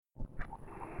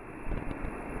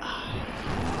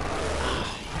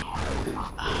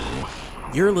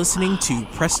You're listening to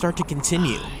Press Start to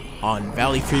Continue on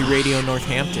Valley Free Radio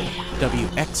Northampton,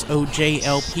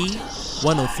 WXOJLP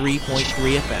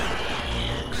 103.3 FM.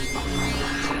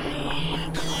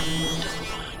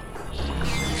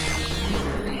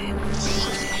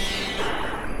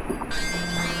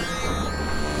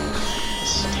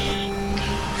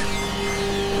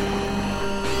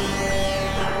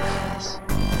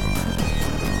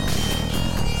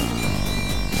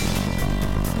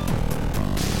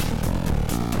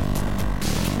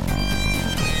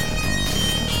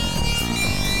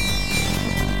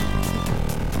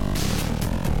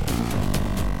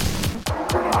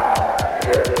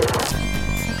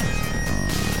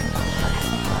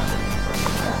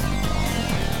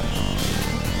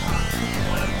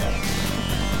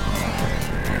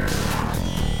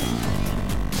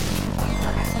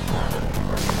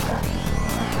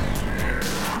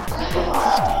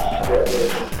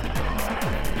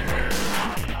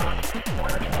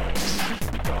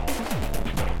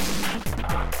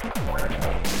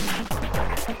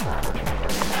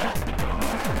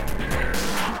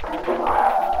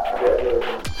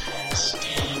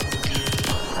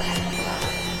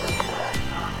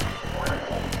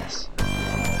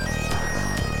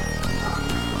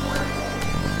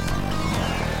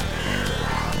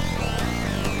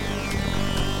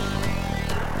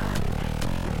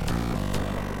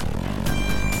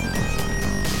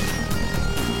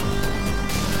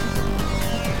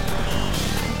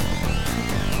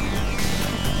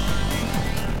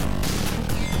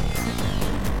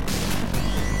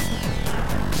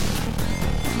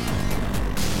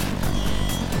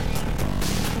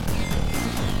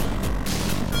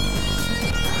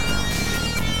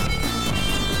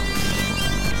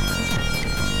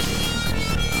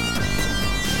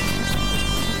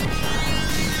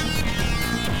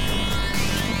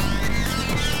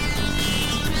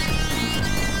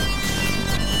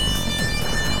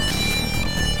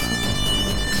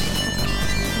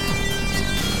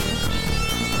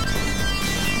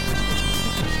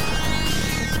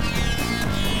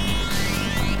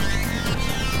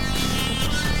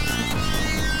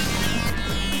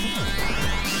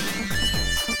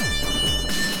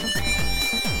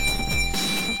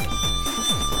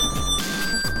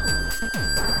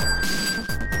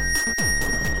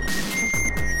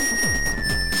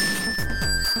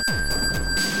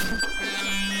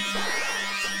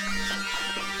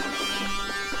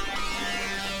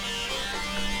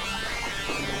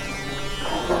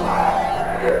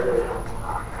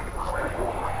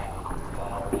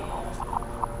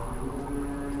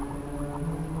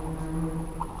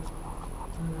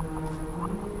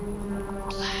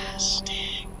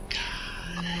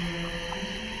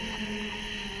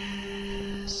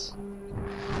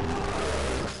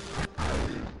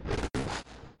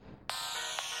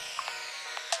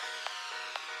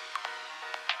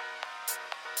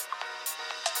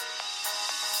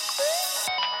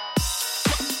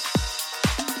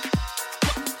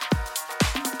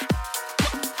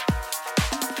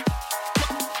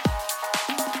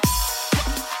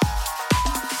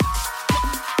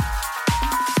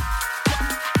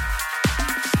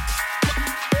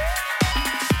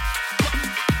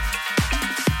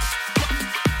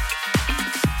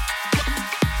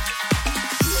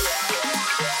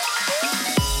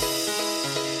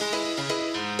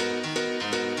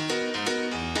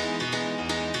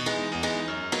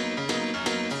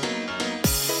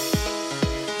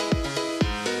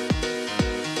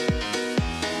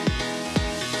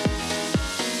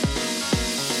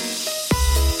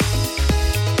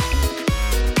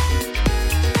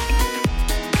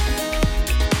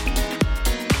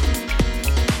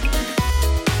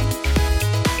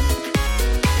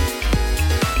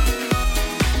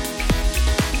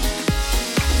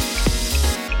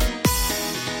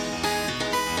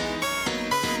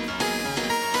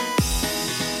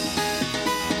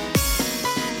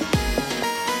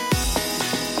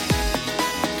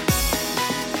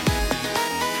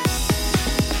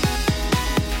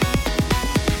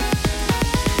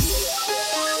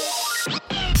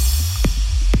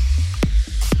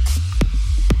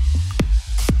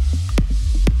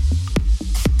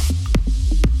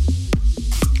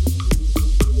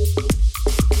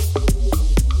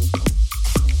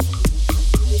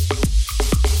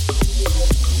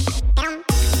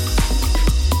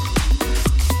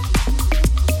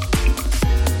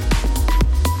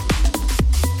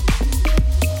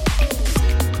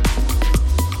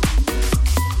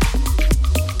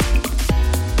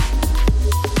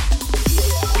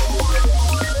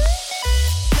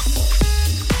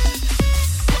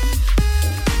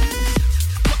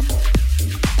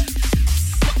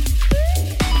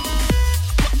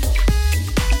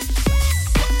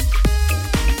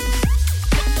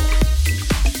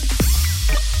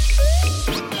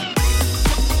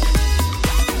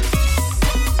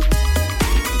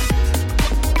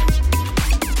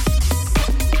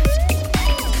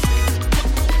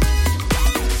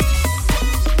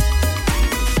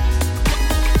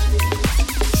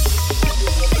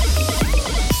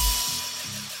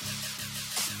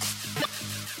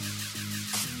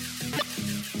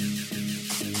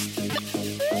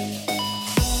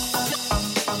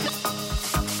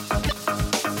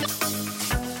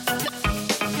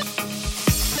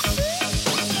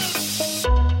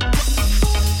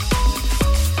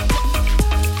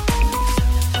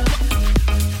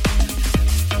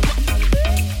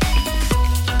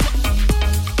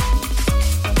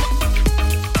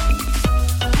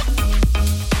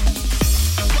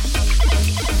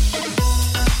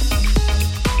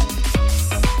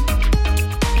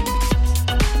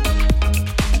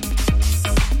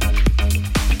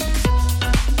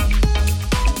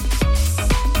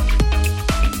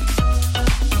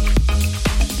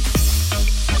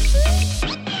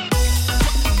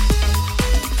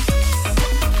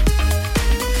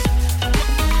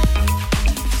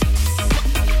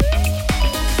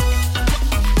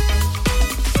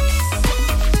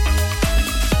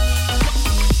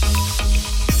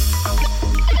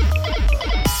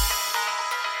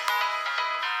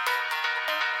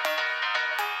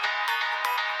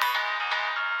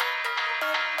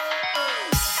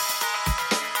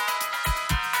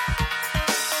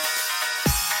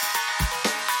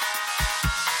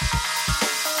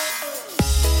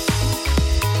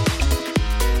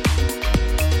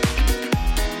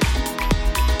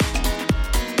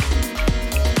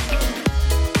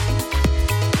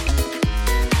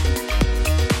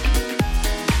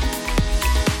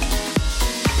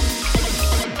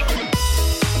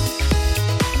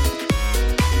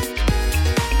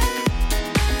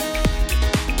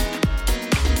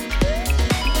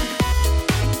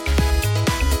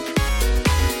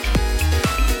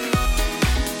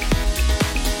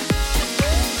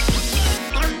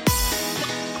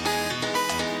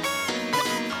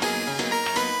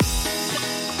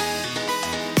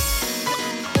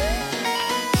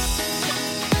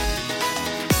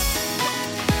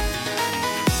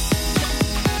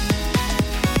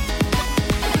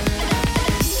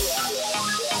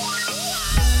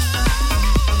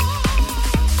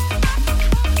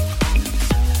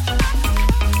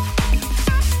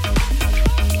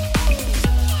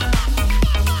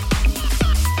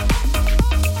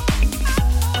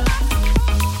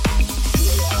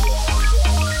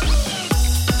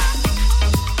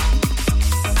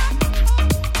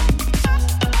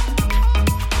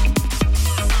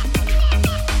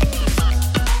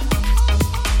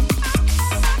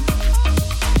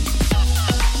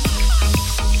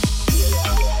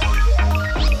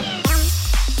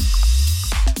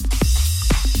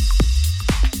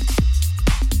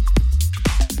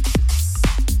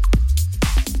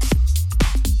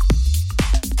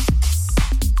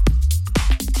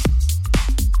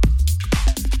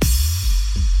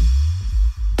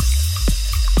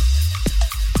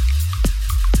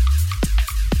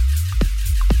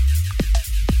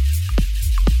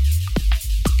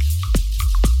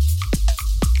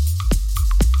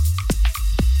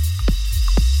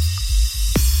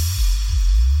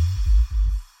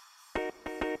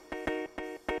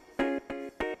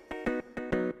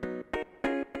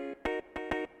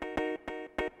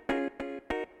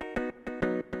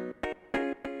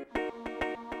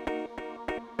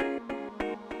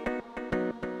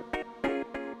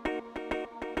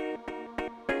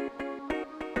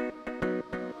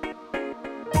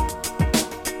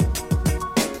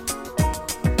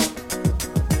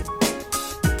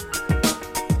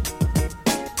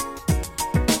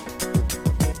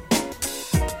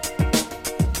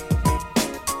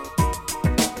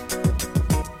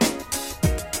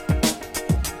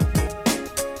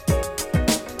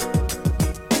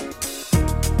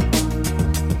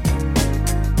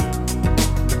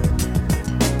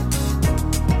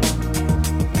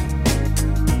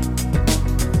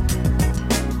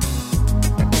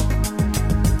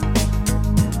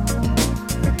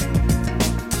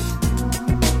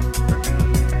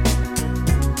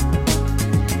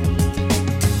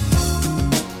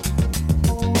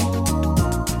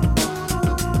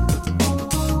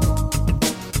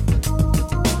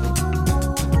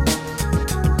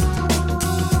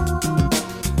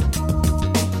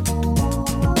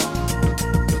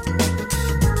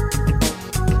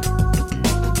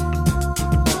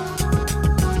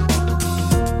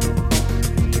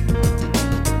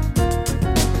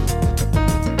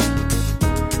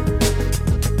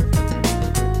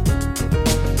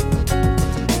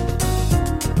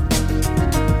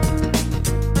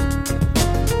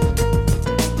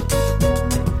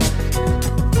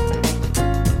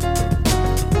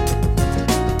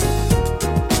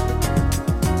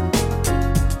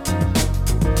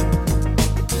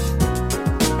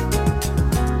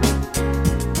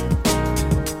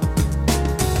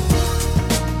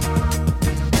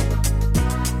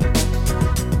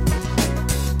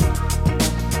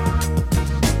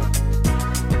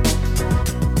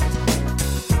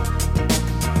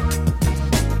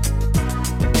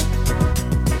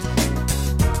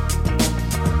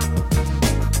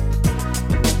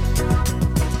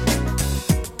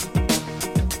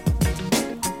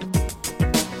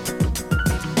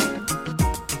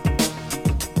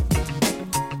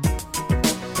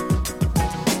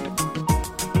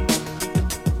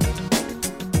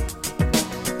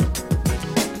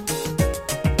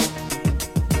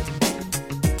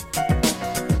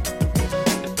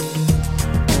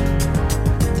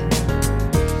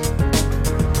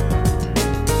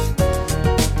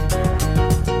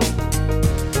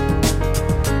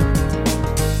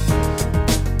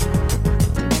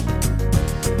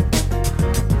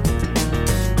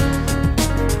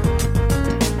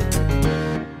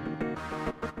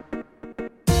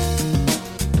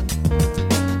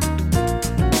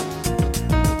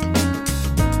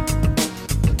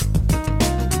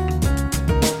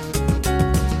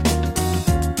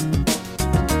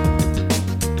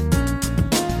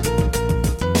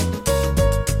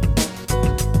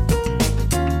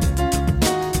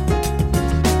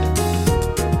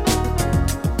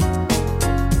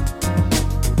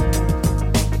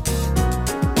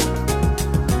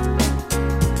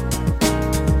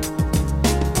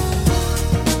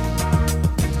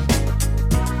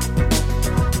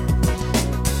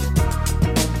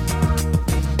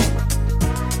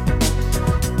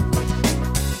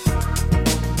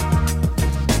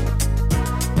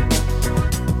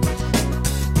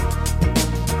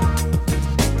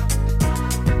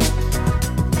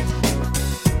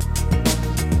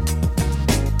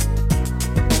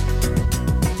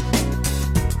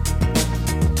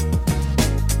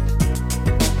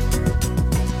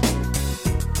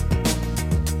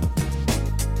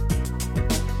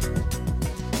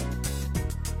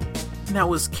 That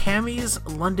was Cammy's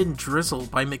London Drizzle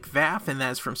by McVaff, and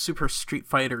that's from Super Street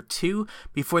Fighter 2.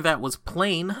 Before that was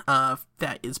Plane,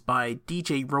 that is by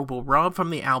DJ Robo Rob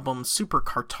from the album Super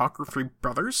Cartography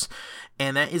Brothers,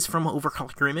 and that is from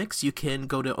Overclock Remix. You can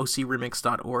go to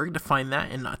ocremix.org to find that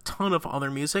and a ton of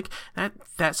other music.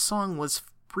 That song was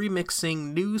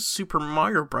remixing New Super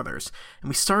Mario Brothers, and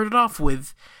we started off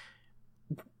with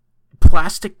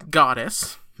Plastic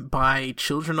Goddess by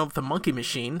Children of the Monkey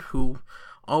Machine, who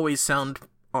always sound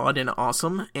odd and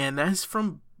awesome, and that is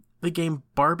from the game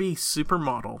Barbie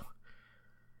Supermodel.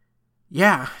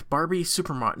 Yeah, Barbie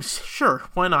Supermodel. Sure,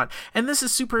 why not? And this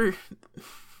is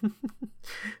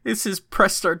this is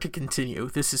Press Start to Continue.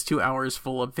 This is 2 hours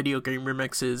full of video game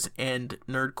remixes and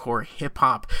nerdcore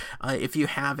hip-hop. If you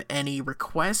have any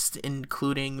requests,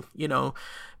 including,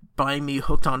 buying me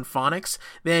hooked on phonics,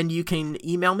 then you can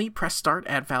email me,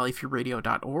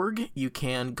 pressstart@valleyfreeradio.org. You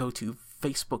can go to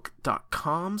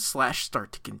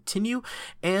facebook.com/starttocontinue,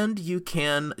 and you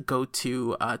can go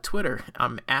to Twitter.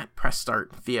 I'm at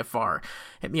PressStartVFR.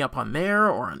 Hit me up on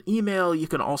there or on email. You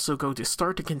can also go to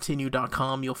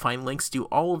starttocontinue.com. You'll find links to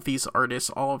all of these artists,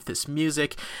 all of this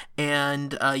music,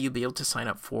 and you'll be able to sign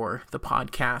up for the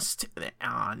podcast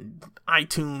on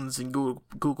iTunes and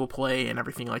Google Play and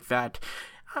everything like that.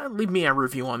 Leave me a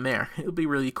review on there. It'll be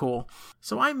really cool.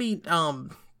 So I meet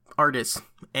artists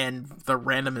and the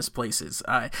randomest places.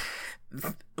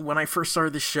 When I first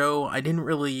started the show, I didn't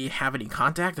really have any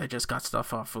contact. I just got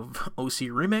stuff off of OC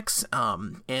Remix,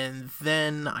 and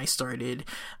then I started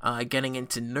getting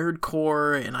into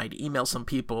nerdcore, and I'd email some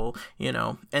people,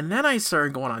 and then I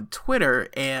started going on Twitter,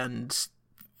 and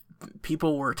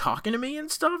people were talking to me and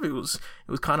stuff. It was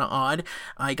kind of odd.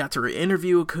 I got to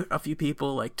interview a few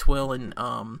people like Twill and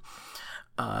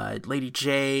Lady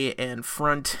J and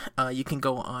Front. You can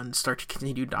go on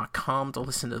starttocontinue.com to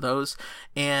listen to those.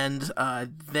 And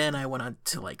then I went on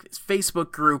to like this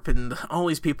Facebook group, and all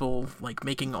these people like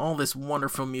making all this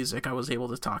wonderful music. I was able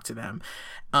to talk to them.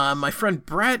 My friend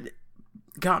Brett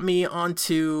got me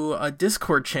onto a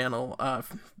Discord channel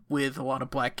with a lot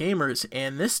of black gamers,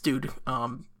 and this dude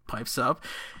pipes up.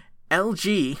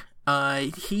 LG,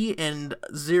 he and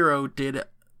Zero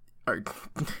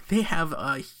they have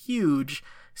a huge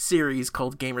series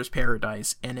called Gamers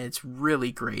Paradise, and it's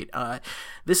really great.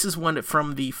 This is one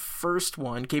from the first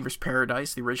one, Gamers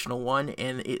Paradise, the original one,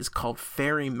 and it is called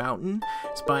Fairy Mountain.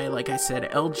 It's by, like I said,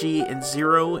 LG and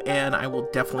Zero, and I will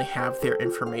definitely have their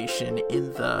information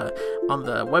on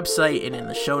the website and in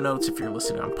the show notes if you're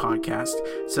listening on podcast.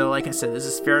 So like I said, this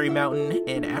is Fairy Mountain,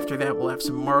 and after that we'll have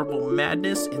some Marble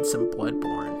Madness and some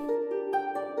Bloodborne.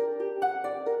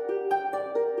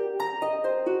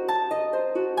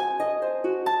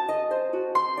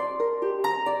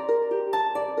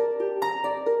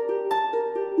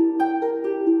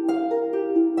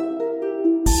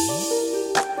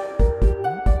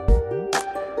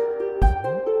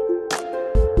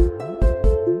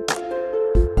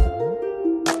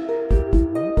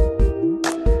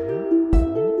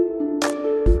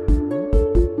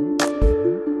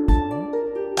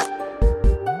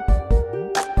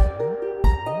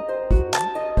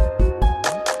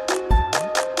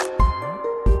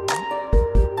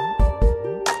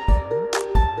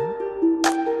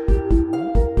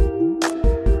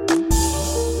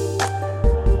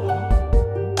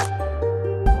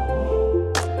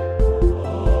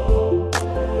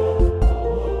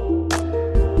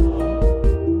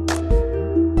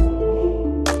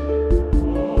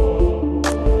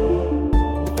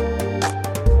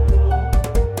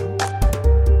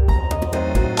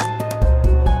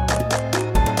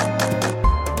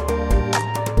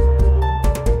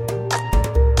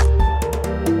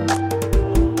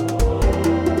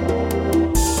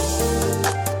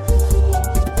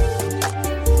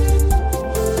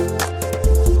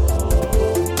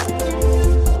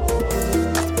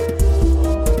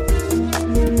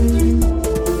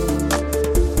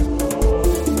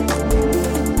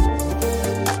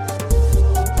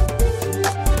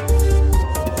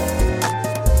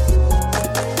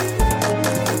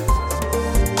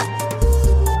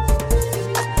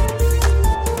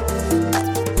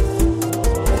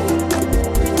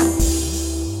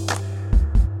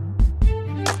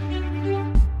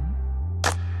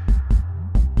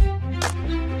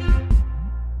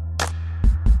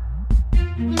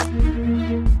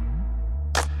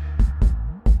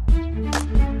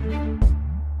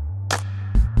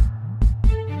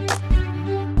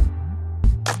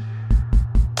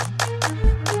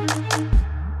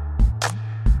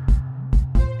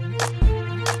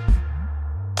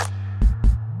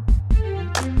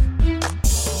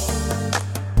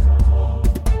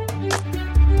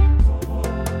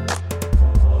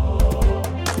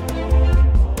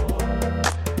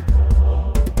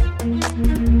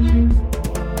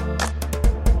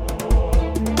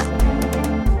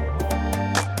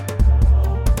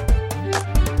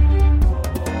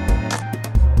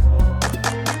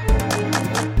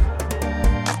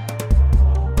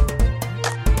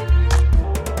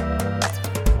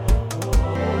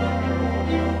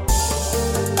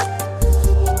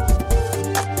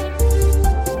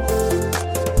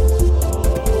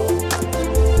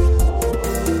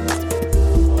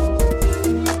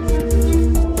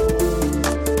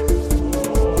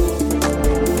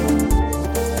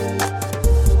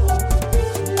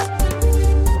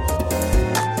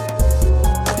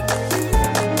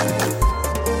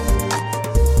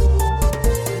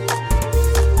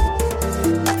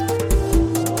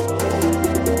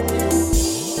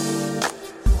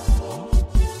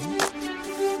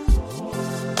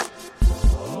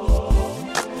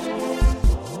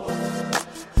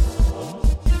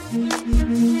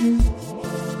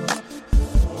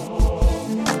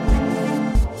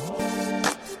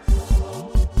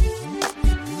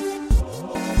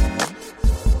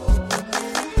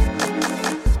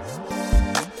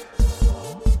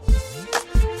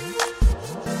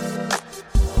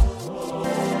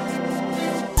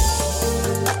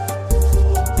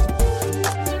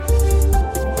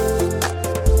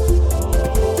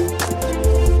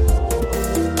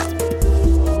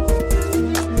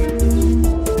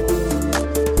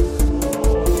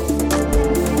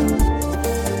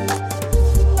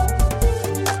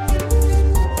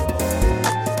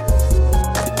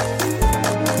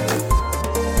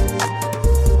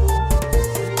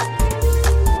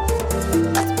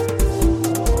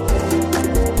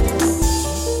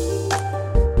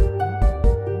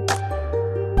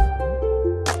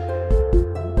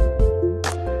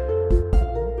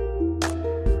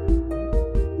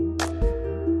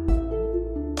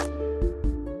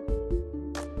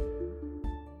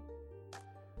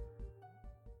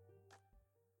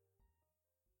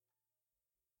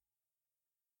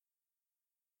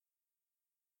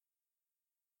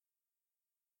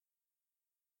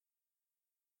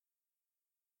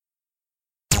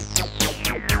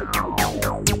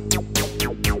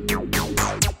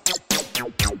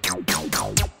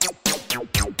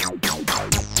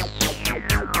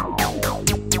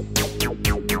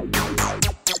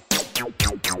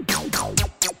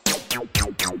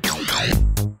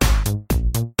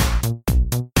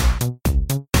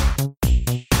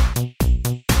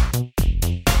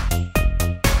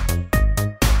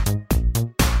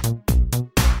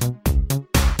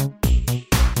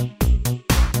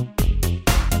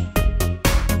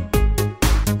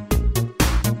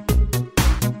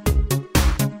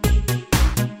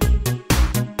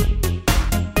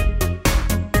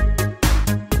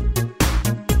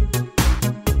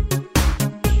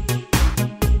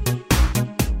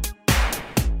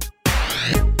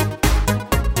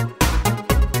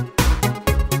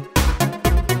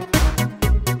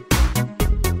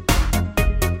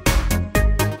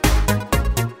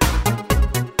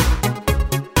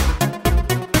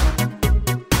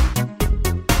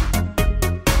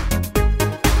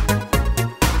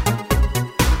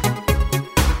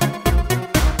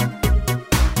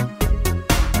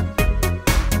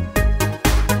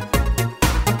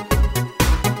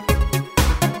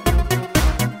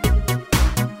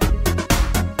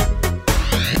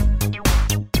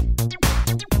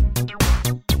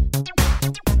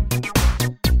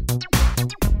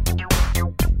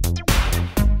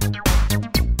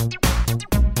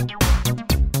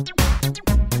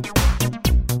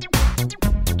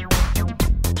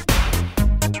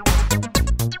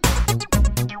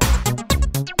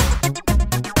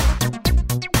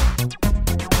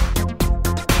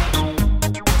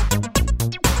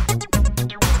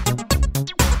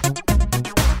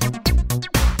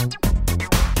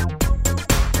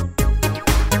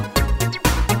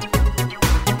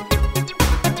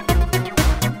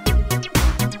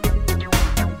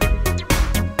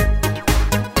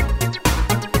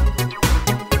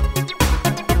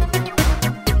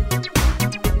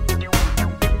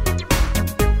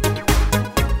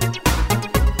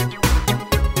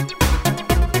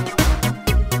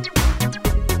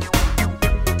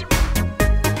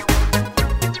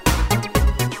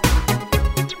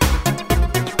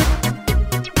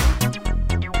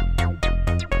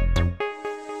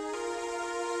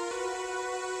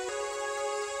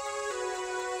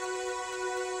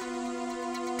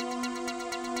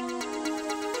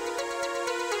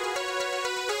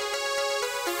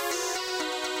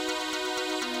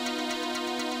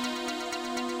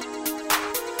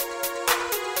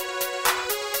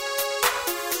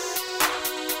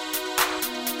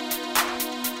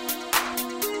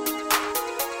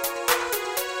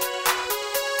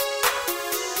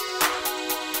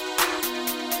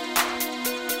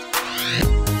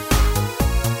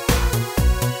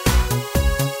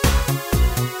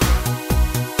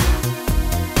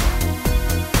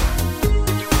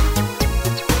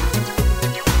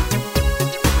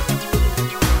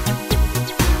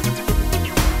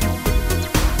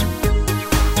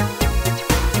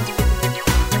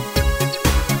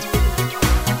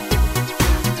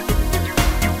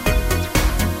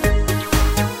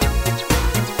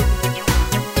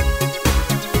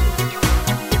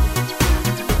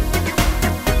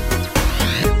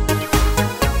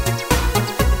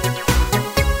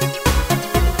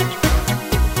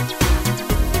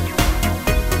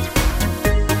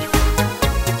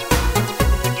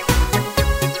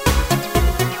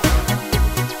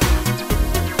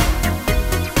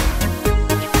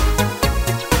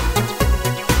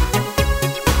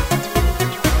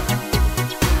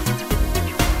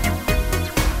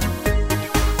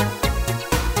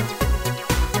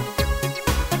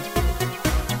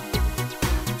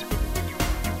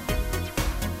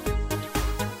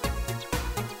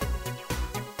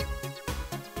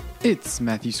 It's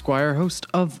Matthew Squire, host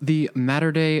of the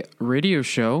Matter Day radio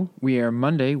show. We air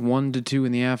Monday, 1 to 2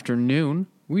 in the afternoon.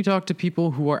 We talk to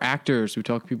people who are actors, we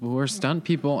talk to people who are stunt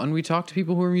people, and we talk to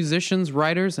people who are musicians,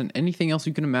 writers, and anything else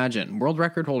you can imagine. World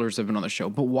record holders have been on the show,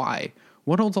 but why?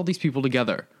 What holds all these people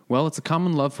together? Well, it's a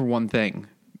common love for one thing.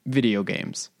 Video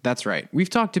games. That's right. We've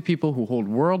talked to people who hold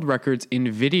world records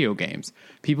in video games,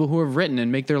 people who have written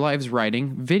and make their lives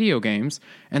writing video games,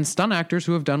 and stunt actors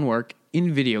who have done work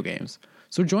in video games.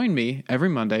 So join me every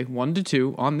Monday, 1 to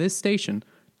 2, on this station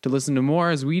to listen to more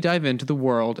as we dive into the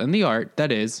world and the art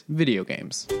that is video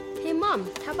games. Hey, Mom,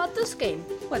 how about this game?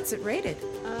 What's it rated?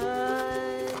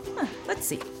 Let's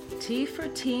see. T for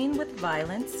teen with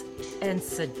violence and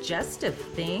suggestive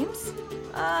themes?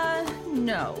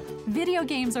 No. Video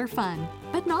games are fun,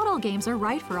 but not all games are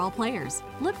right for all players.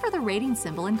 Look for the rating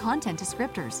symbol and content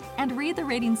descriptors, and read the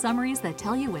rating summaries that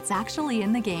tell you what's actually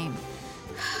in the game.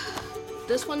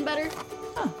 This one better?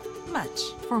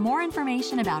 much. For more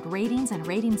information about ratings and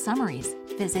rating summaries,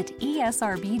 visit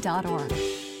esrb.org.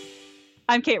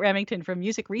 I'm Kate Remington from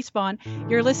Music Respawn.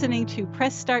 You're listening to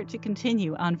Press Start to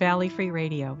Continue on Valley Free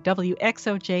Radio,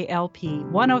 WXOJLP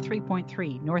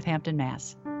 103.3, Northampton,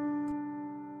 Mass.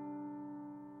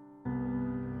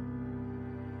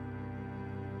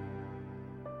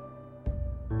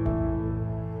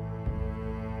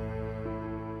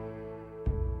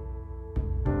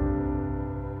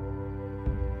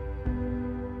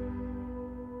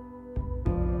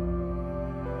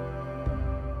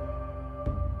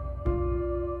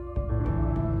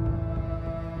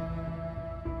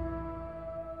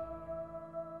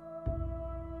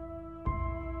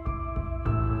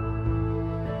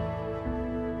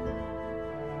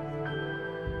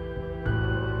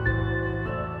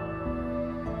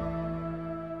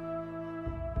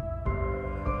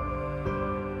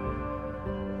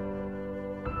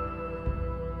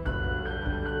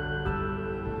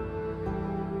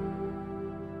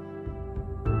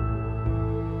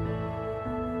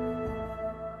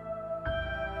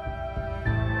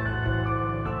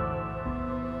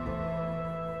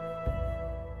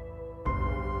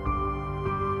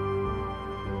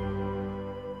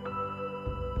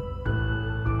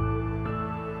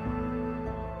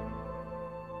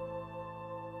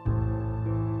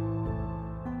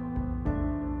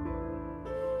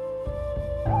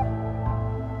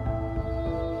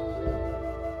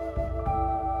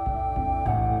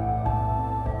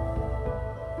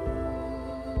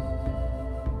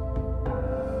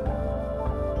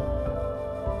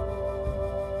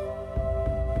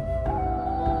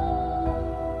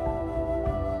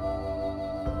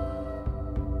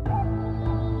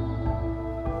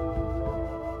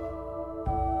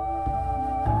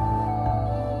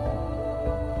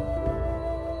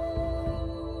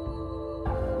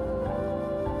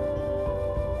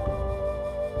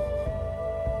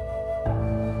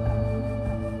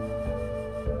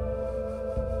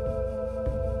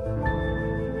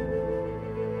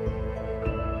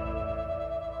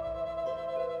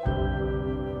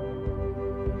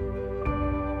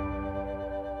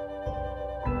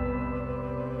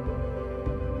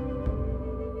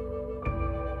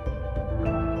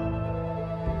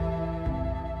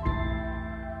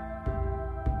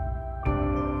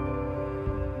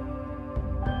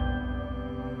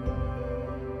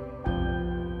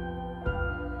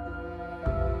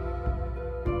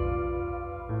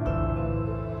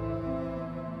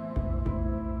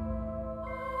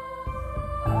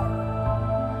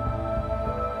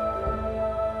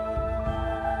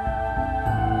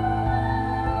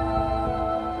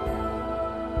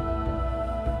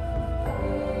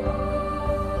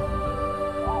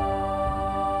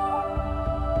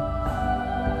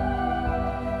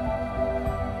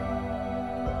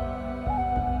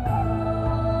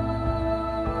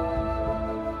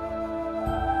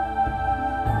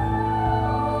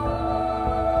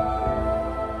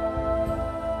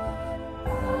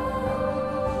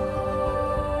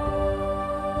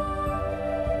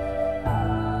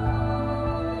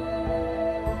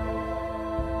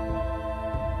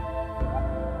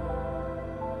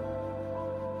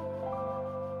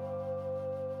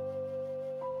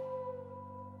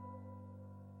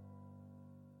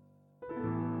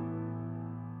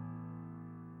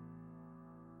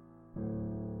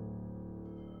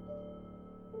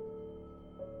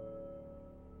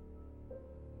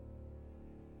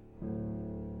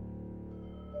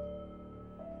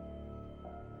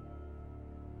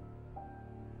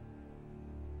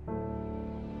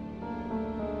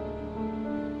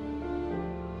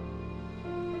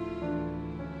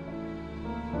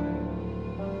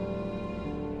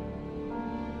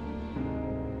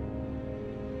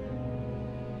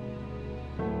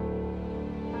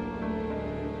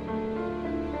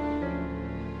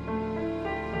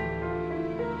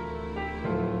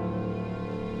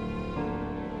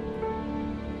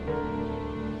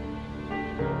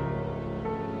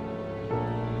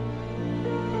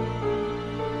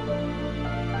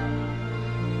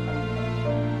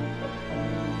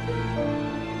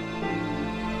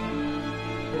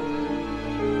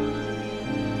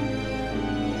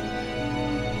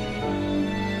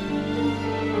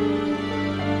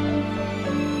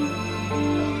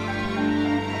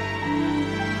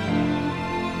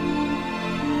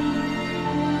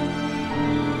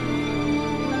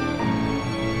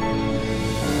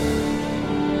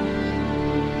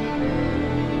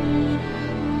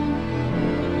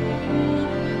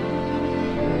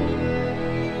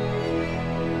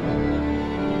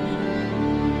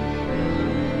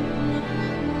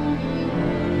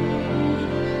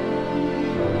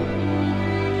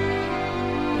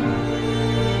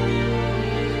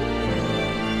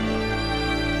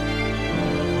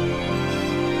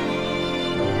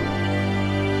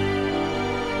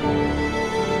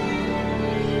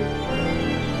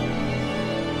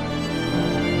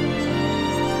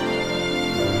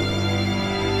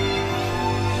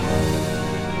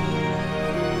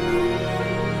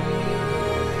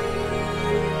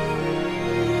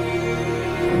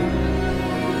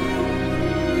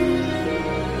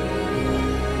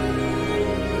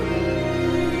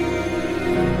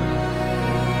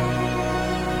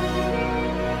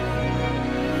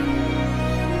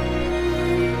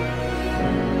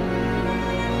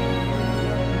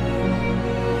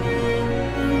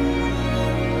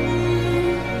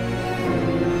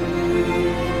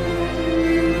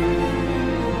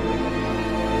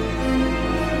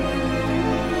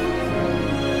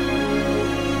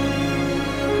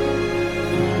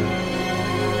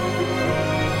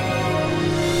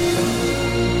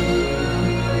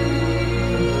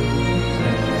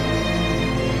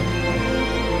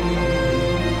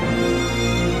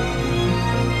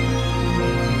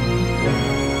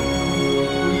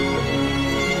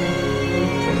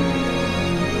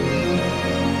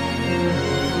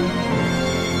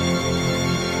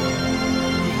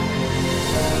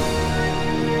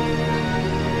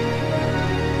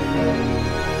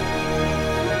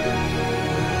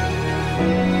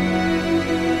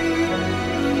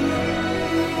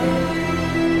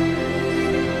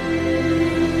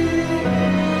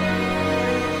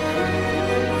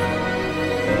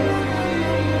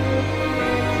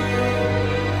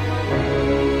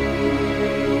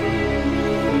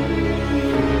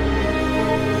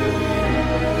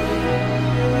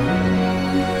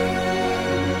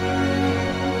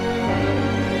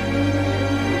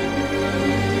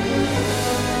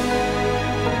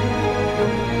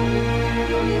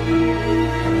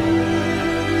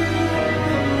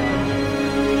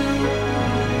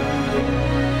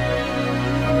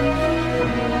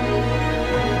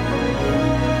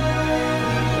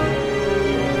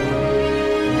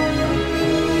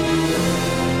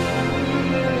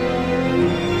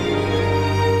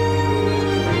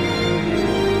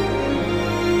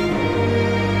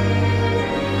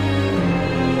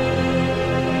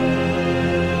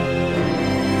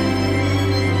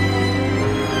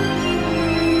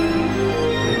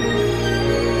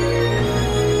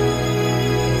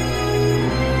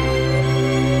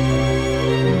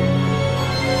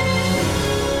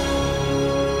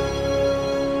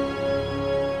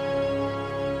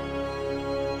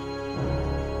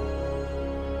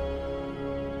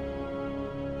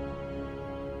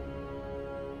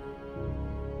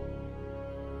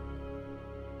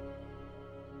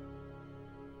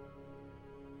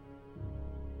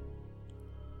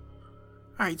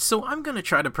 Alright, so I'm gonna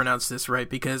try to pronounce this right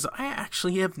because I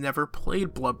actually have never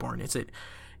played Bloodborne. Is it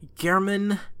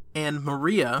Gehrman and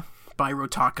Maria by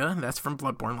Rotaka? That's from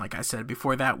Bloodborne, like I said.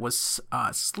 Before that was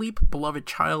Sleep, Beloved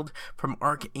Child from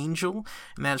Archangel,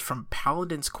 and that's from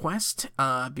Paladin's Quest.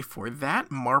 Before that,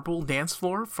 Marble Dance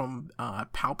Floor from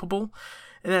Palpable,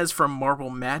 and that's from Marble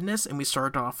Madness. And we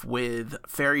started off with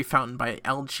Fairy Fountain by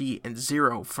LG and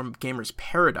Zero from Gamer's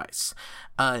Paradise.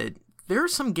 There are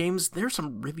some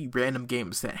really random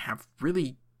games that have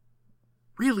really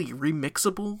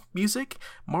remixable music.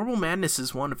 Marble Madness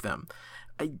is one of them.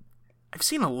 I've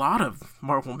seen a lot of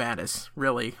Marble Madness,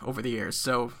 really, over the years,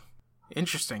 so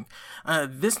interesting.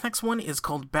 This next one is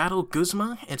called Battle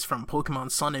Guzma. It's from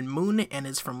Pokemon Sun and Moon, and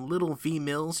it's from Little V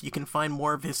Mills. You can find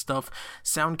more of his stuff,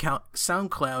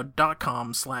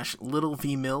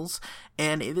 soundcloud.com/littlevmills,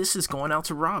 and this is going out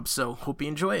to Rob, so hope you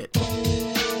enjoy it.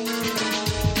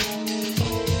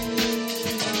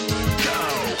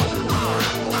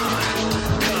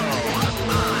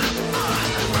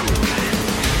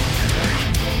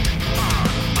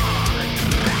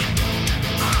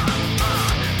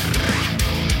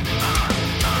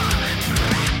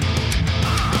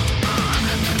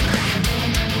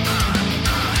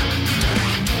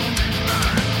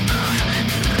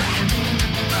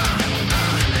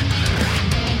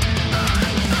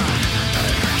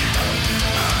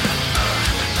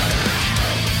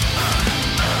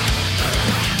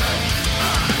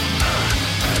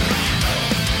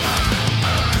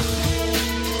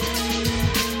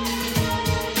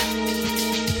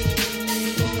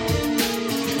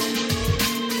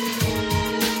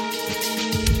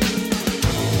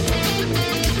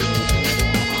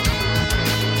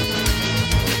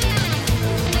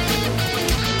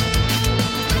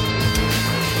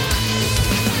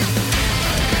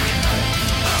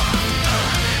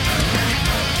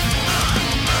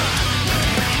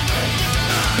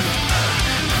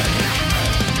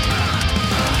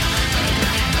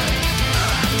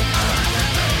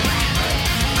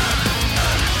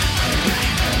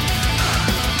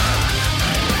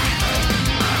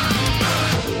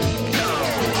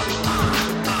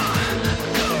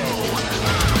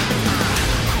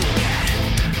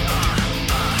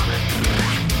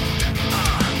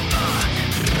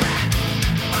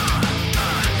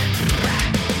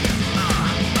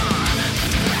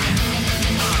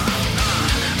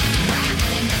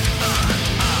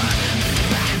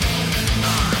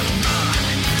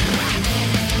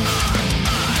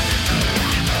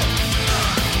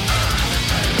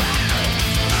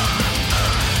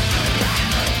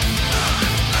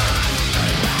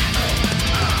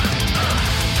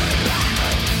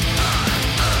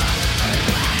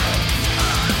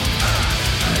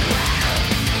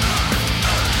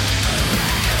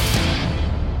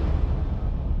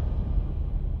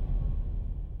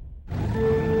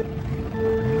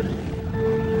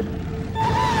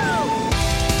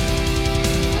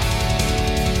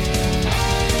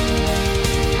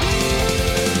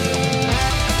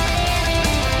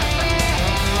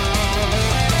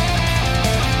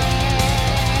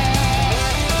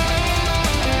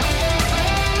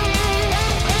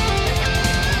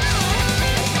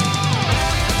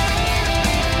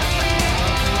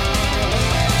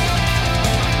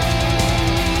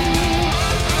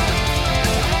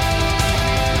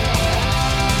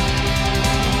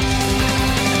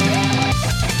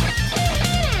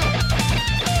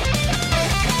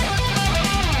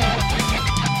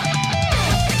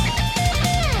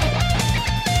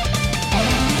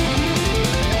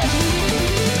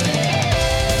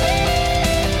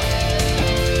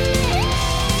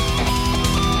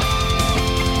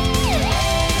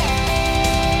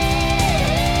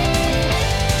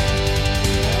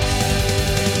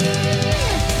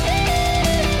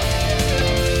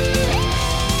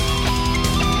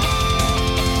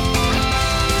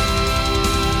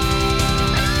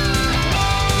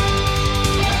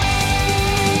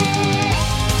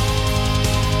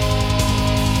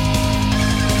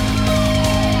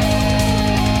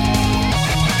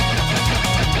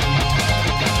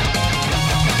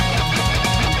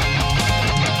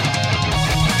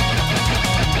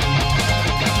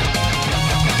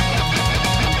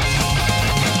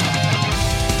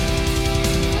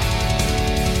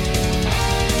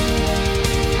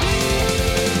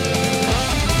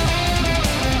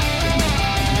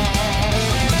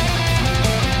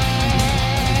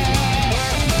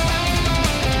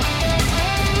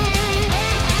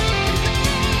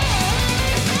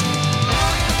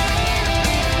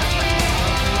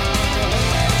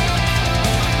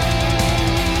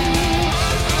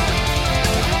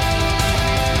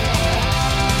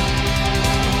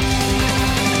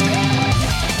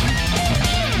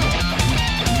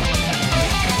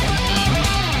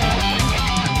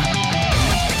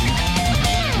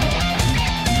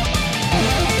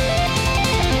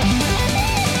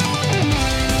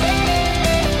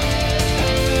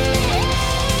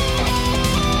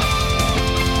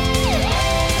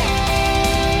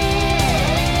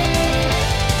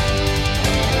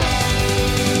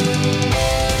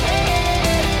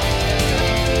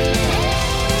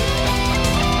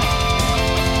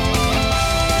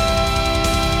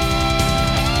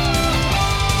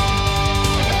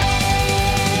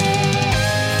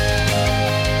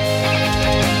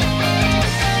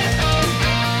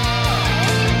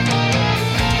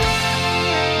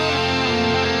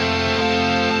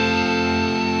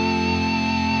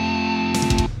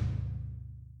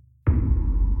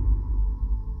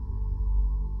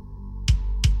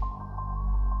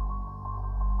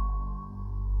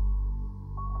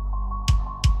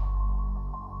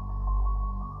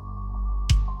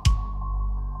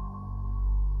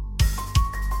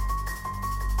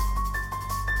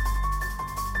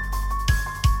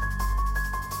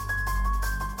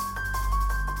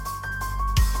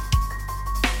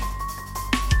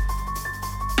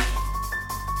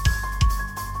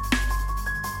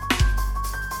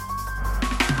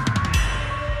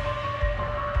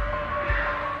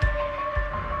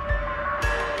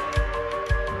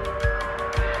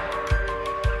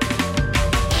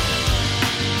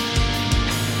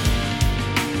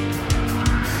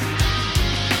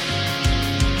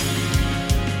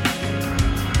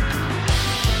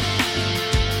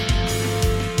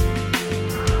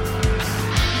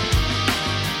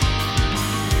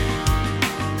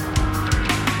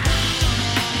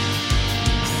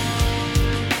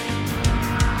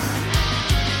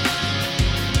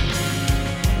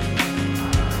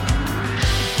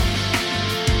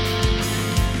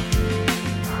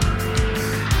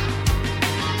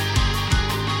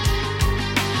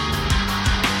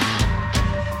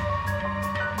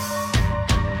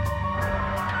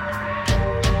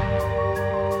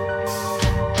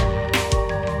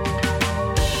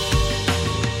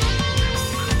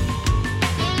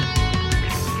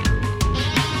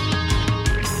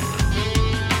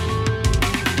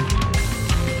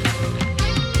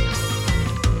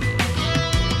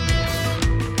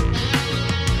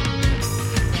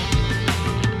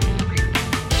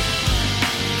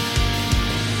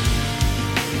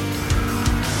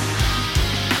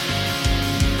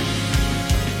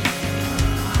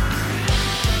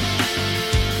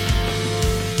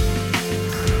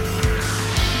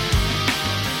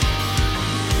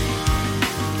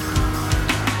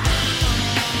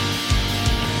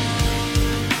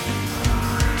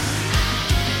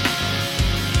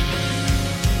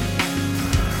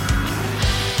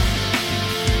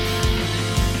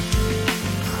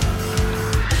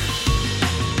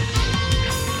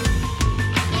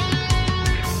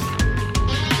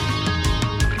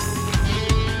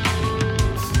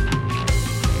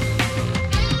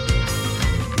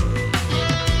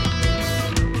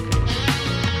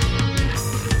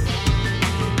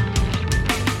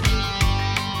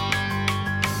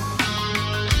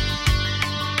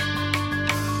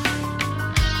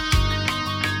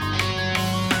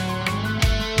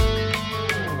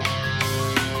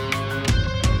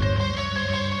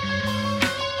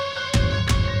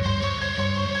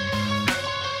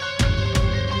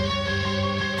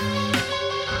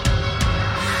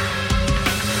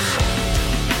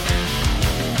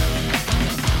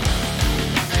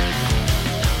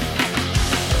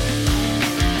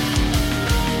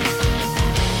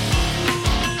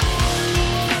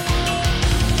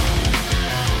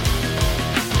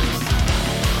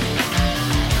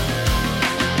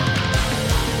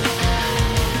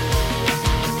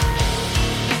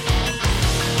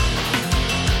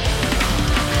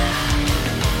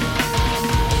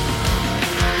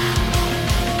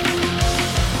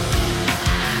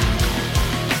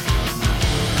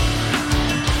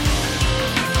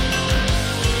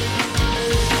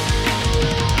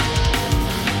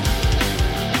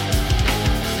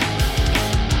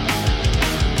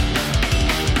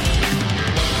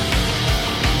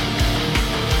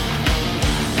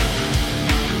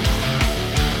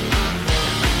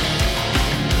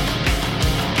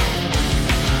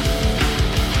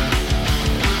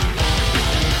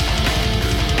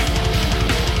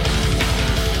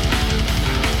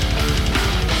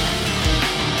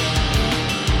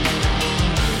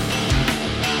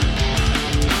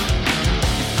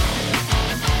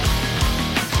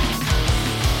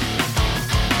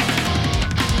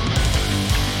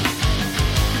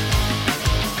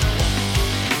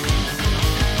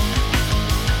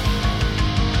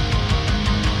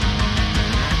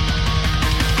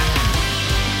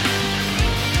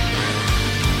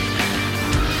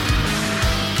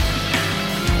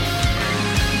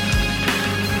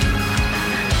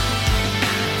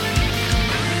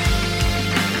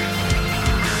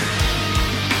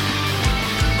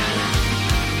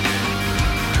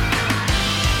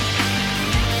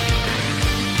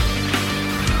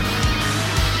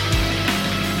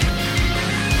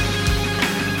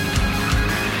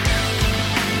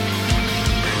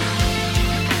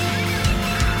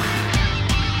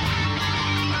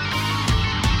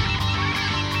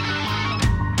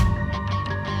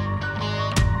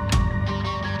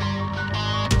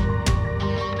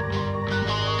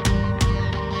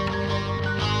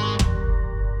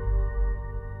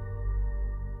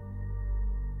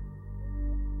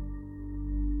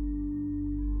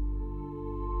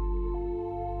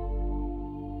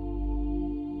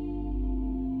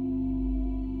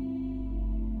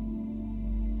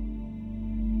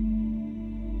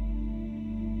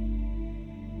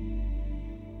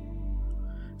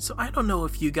 So I don't know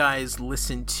if you guys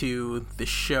listen to the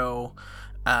show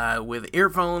with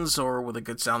earphones or with a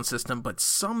good sound system, but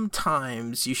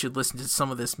sometimes you should listen to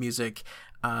some of this music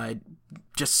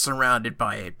just surrounded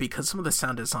by it, because some of the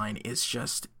sound design is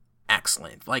just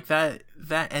excellent. Like that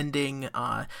ending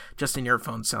just in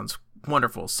earphones sounds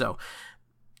wonderful. So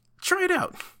try it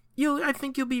out. I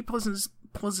think you'll be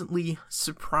pleasantly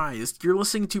surprised. You're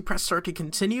listening to Press Start to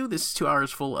Continue. This is 2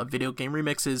 hours full of video game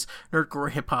remixes,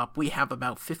 nerdcore, hip-hop. We have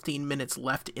about 15 minutes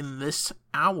left in this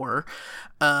hour.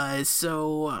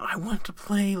 So I want to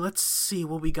play, let's see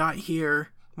what we got here.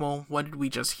 Well, what did we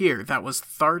just hear? That was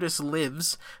Thardus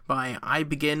Lives by I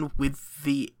Begin With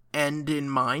The End In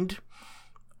Mind.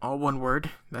 All one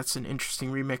word. That's an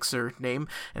interesting remixer name,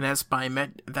 and that's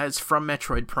from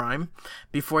Metroid Prime.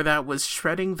 Before that was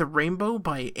Shredding the Rainbow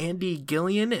by Andy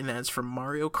Gillian, and that's from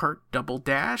Mario Kart Double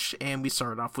Dash. And we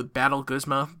started off with Battle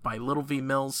Guzma by Little V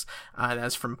Mills.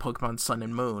 That's from Pokemon Sun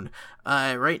and Moon.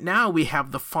 Right now we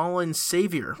have The Fallen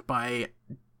Savior by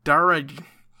Daranjan.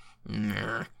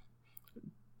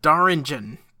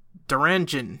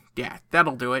 Yeah,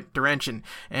 that'll do it. Daranjan,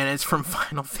 and it's from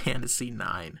Final Fantasy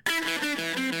IX.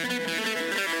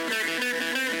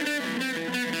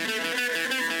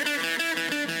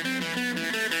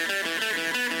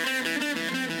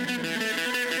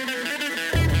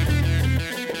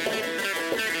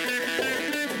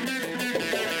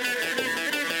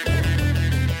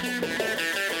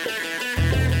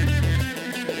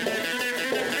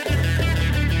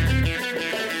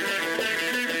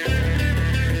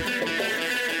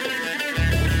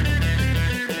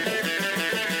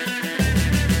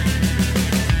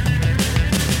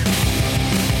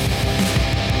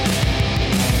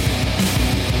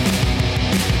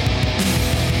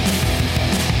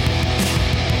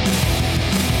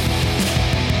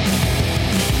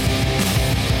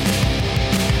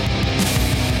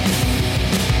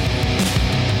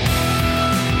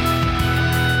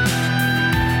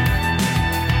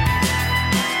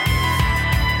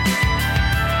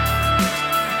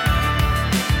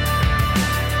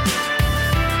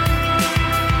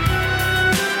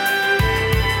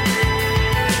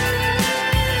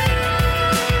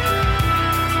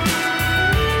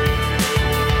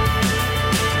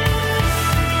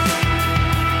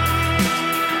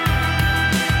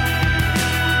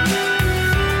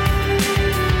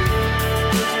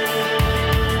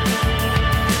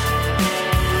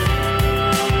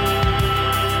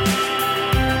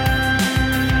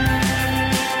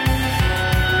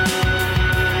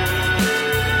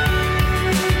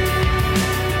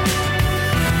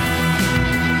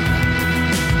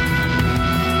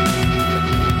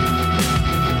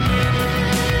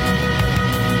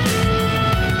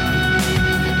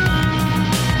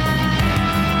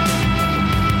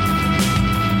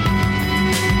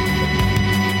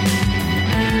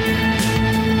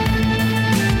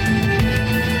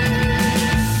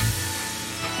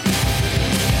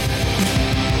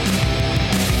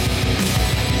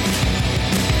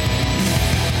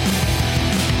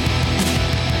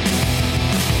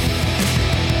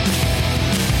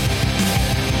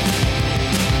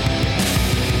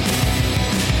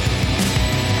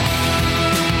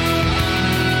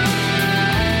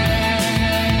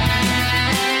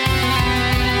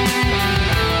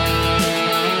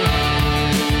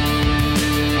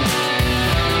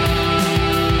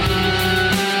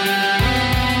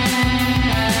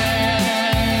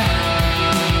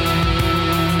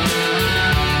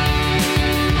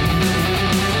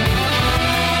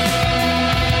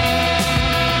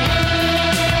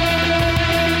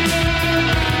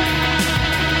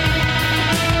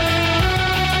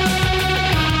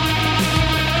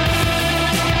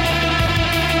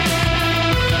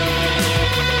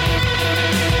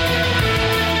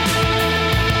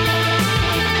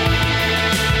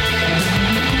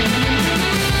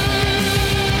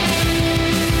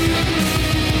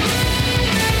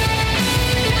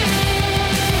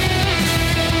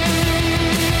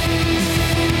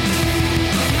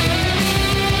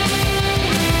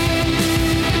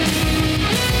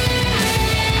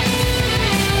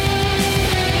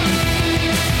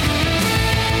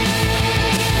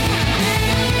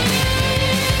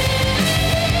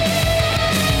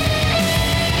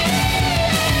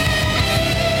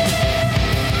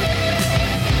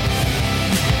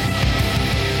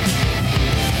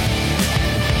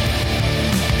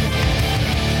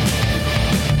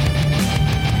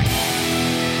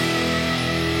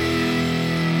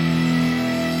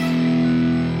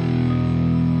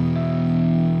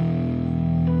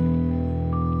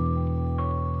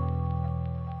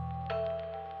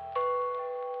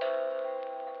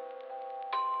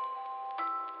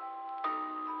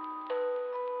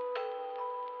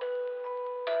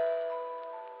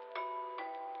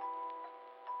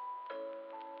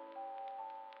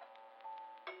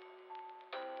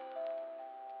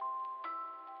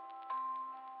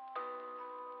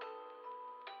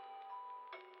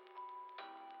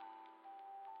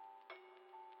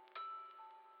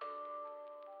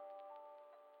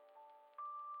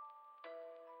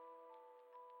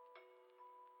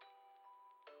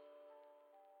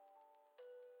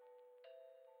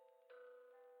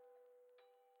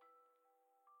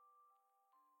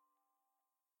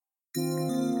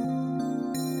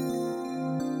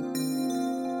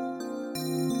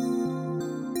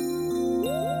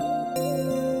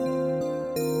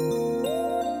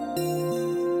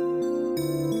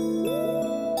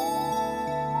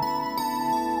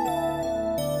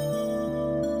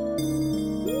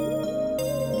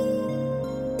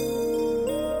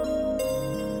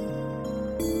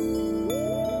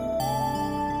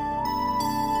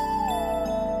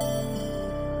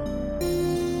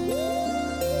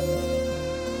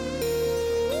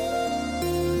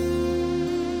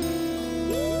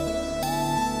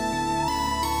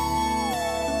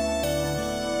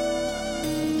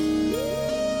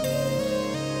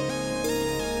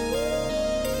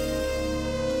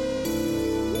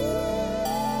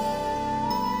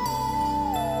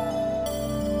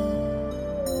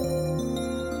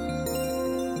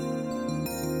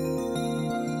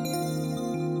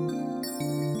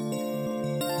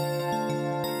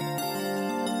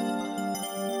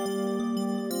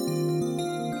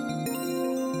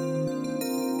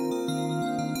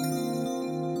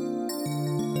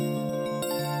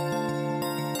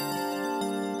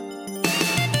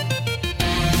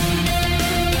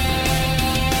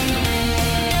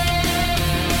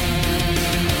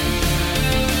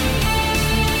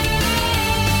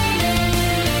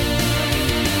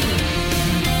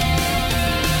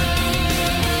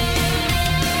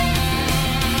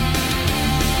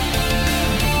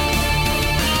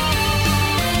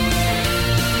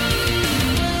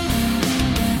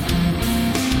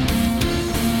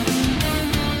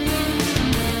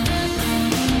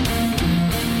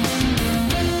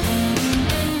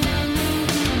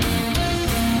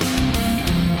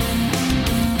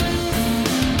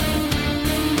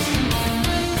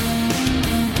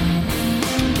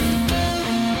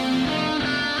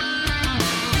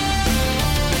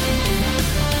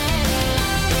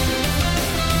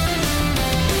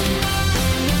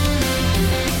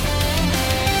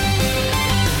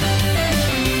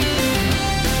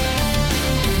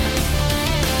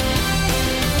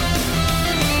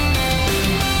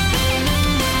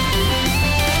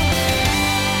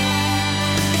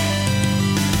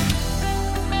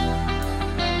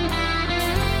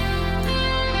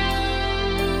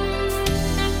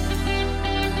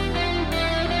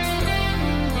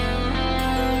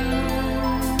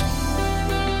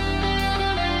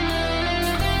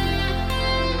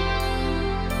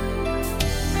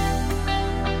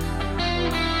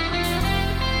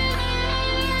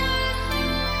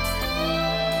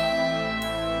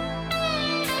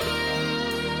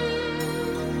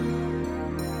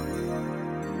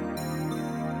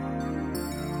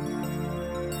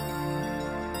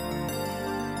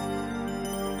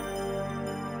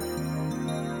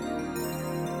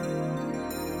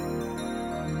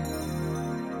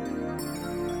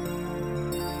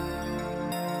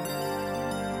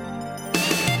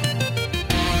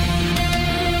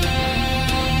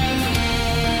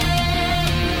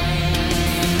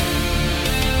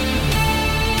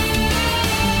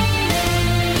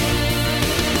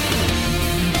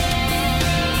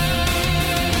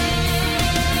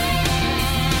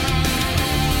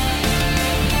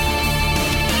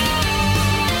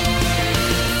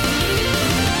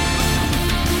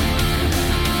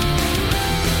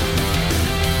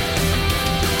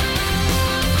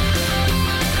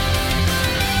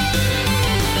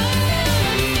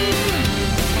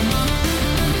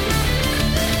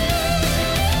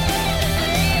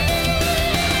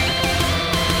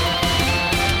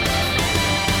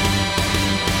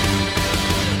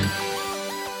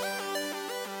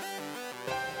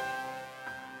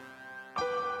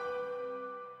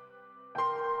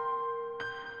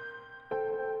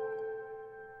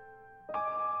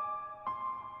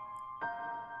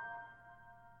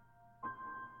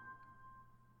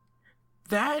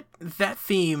 That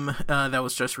theme that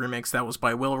was just remixed, that was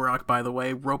by Will Rock, by the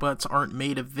way. Robots Aren't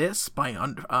Made of This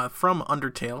from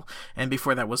Undertale, and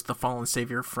before that was The Fallen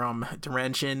Savior from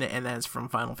Dimension, and that's from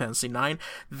Final Fantasy IX.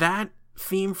 That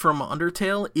theme from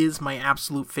Undertale is my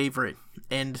absolute favorite,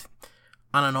 and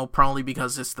I don't know, probably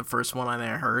because it's the first one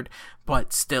I heard,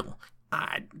 but still,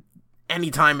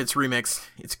 anytime it's remixed,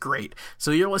 it's great.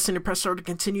 So you're listening to Press Start to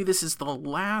Continue. This is the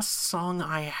last song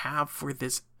I have for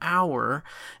this hour,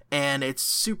 and it's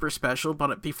super special.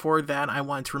 But before that, I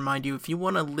want to remind you, if you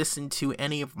want to listen to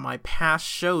any of my past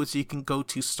shows, you can go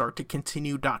to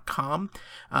starttocontinue.com.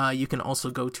 You can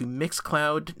also go to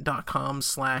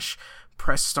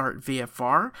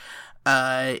mixcloud.com/pressstartvfr.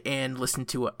 And listen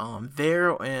to it on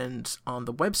there, and on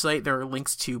the website there are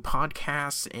links to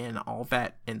podcasts and all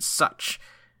that and such.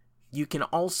 You can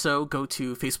also go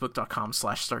to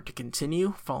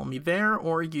facebook.com/starttocontinue, follow me there,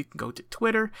 or you can go to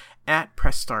Twitter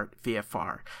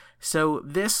 @PressStartVFR. So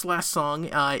this last song,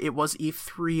 it was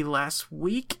E3 last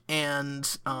week,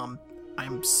 and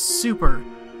I'm super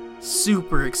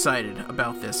excited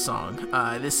about this song.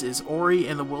 This is Ori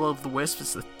and the Will of the Wisp.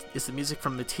 It's the music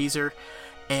from the teaser,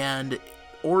 and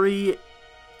Ori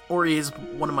is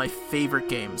one of my favorite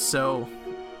games, so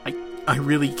I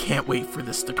really can't wait for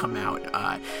this to come out.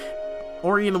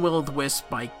 Ori and the Will of the Wisp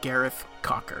by Gareth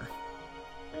Cocker.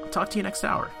 I'll talk to you next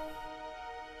hour.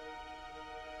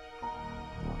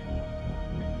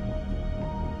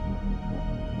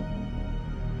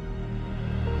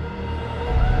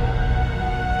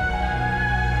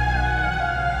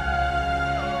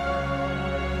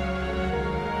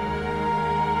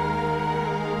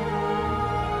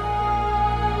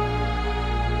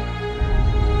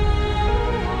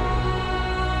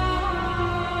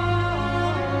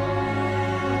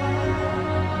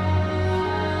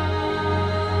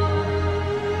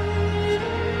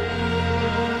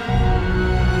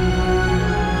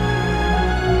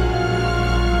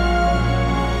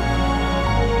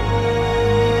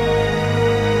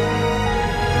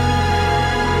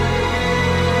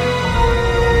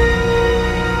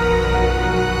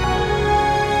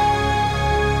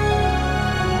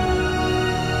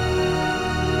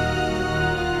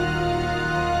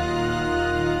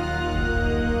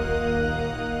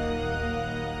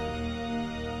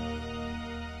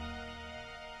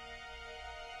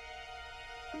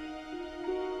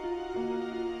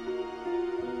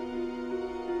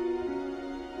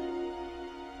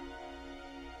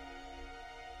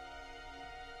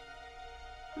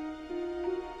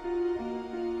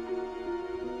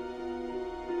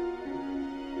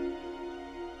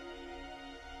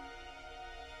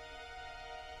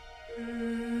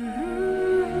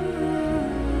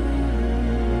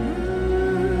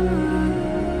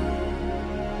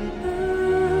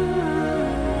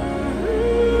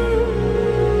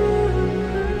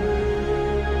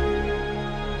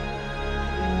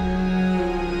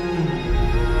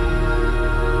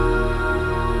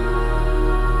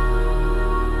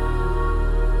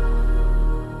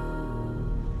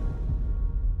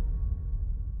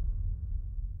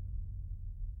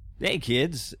 Hey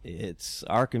kids, it's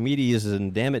Archimedes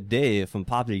and Dammit Dave from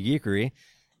Popular Geekery.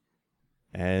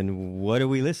 And what are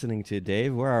we listening to,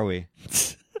 Dave? Where are we?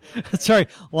 Sorry,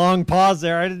 long pause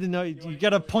there. I didn't know. You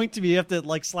got to point to me. You have to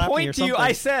like slap me or Point to something. you.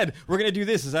 I said, we're going to do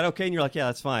this. Is that okay? And you're like, yeah,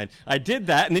 that's fine. I did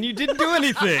that, and then you didn't do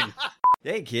anything.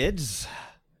 Hey kids.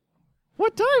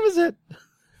 What time is it?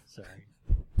 Sorry.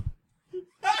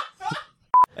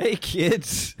 Hey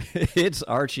kids, it's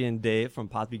Archie and Dave from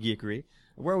Popular Geekery.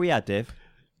 Where are we at, Dave?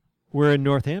 We're in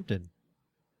Northampton.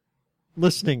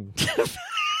 Listening.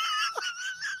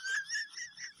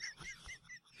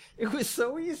 It was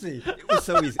so easy. It was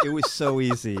so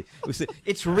easy.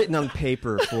 It's written on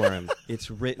paper for him.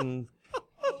 It's written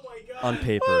on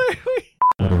paper.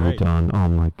 What have we done? Oh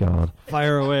my God.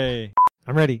 Fire away.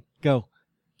 I'm ready. Go.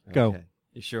 Go. Okay.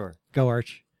 You sure? Go,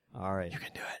 Arch. All right. You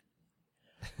can do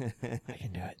it. I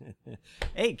can do it.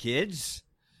 Hey, kids.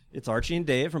 It's Archie and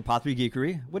Dave from Popular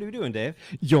Geekery. What are we doing, Dave?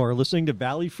 You're listening to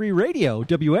Valley Free Radio,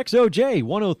 WXOJ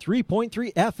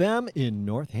 103.3 FM in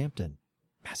Northampton,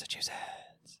 Massachusetts.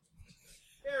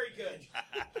 Very good.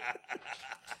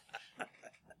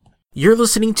 You're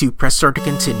listening to Press Start to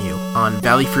Continue on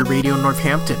Valley Free Radio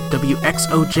Northampton,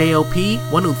 WXOJLP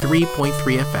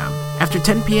 103.3 FM. After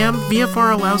 10 p.m.,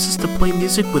 VFR allows us to play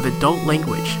music with adult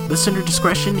language. Listener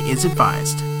discretion is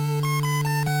advised.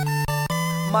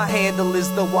 My handle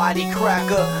is the Waddy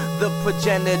Cracker, the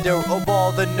progenitor of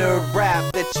all the nerd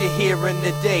rap that you're hearing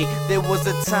today. There was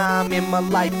a time in my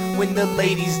life when the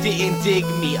ladies didn't dig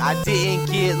me. I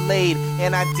didn't get laid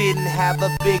and I didn't have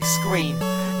a big screen.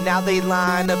 Now they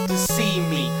line up to see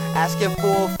me, asking for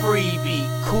a freebie.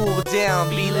 Cool down,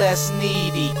 be less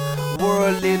needy. We're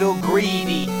a little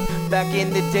greedy. Back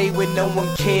in the day when no one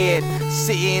cared,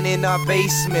 sitting in our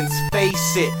basements,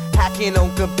 face it, hacking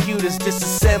on computers,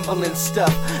 disassembling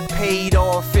stuff. Paid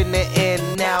off in the end,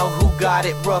 now who got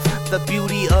it rough? The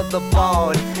beauty of the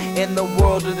bard and the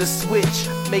world of the Switch.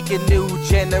 Make a new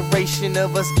generation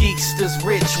of us geeksters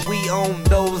rich. We own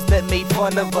those that made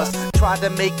fun of us, tried to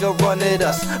make a run at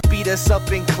us, beat us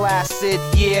up in class, said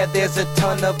yeah, there's a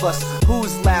ton of us.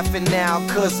 Who's laughing now?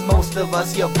 Cause most of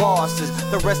us your bosses.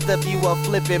 The rest of you are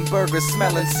flipping burgers,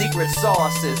 smelling secret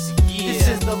sauces. Yeah. This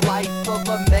is the life of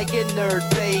a mega nerd,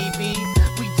 baby.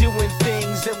 We doing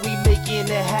things and we making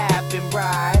it happen,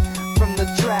 right? From the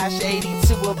trash 80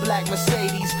 to a black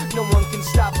Mercedes, no one can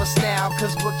stop us now,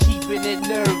 cause we're keeping it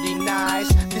nerdy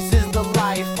nice. This is the life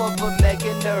life of a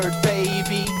mega nerd,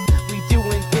 baby. We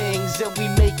doing things and we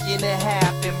making it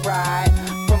happen, right?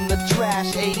 From the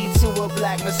trash 80 to a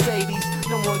black Mercedes,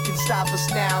 no one can stop us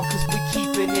now, cause we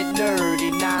keeping it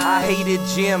nerdy now. I hated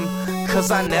gym, cause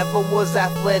I never was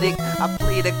athletic. I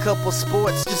played a couple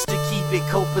sports just to keep it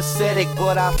copacetic,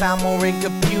 but I found more in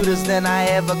computers than I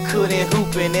ever could in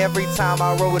hooping. Every time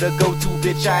I wrote a go-to,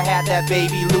 bitch, I had that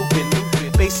baby looping.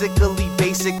 Basically,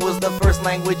 basic was the first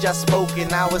language I spoke,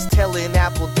 and I was telling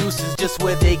Apple deuces just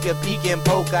where they could peek and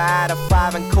poke. I had a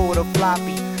 5 and quarter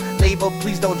floppy. Label,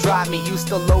 please don't drop me. Used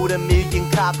to load 1 million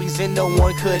copies and no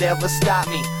one could ever stop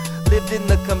me. Lived in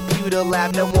the computer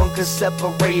lab, no one could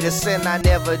separate us, and I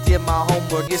never did my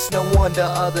homework. It's no wonder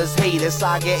others hate us.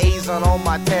 I get A's on all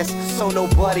my tests, so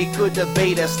nobody could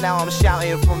debate us. Now I'm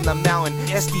shouting from the mountain,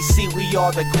 STC, we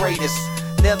are the greatest.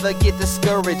 Never get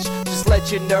discouraged, just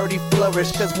let your nerdy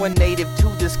flourish, cause we're native to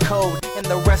this code and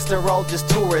the rest are all just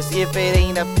tourists. If it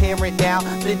ain't apparent now,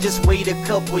 then just wait a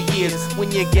couple years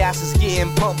when your gas is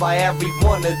getting pumped by every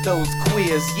one of those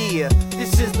queers. Yeah,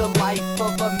 this is the life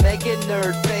of a mega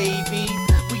nerd, baby.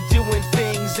 We doing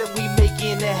things and we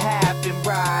making it happen,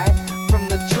 right? From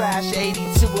the trash 80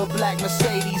 to a black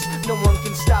Mercedes, no one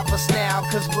can stop us now,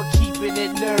 cause we're keeping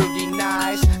it nerdy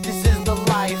nice. This is the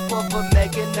life of a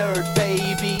mega nerd,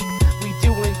 baby. We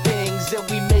doing things and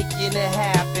we making it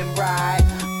happen, right?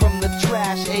 From the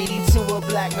trash 80 to a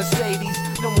black Mercedes,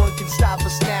 no one can stop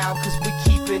us now, cause we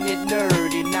keeping it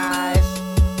nerdy nice.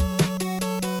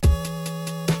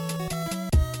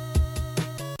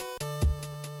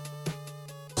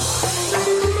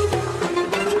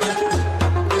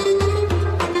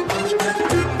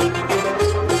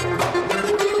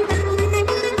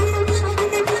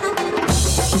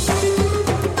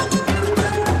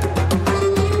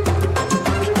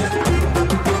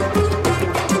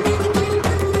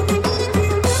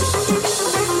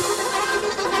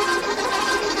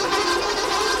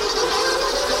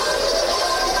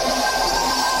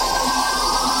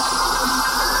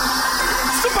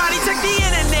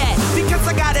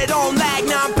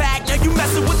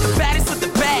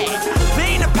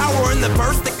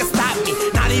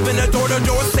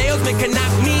 Door-to-door salesman can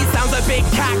knock me. Sounds a bit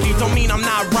cocky, don't mean I'm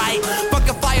not right. Fuck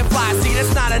a firefly, see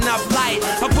that's not enough light.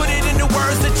 I put it into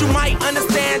words that you might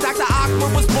understand. Dr.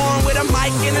 Awkward was born with a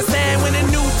mic in his hand. When a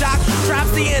new doc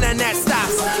drops, the internet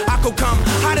stops. I could come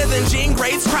hotter than Jean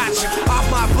Grey's crotch. Off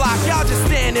my block, y'all just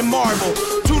stand and marvel.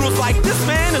 Toodles like this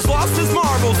man has lost his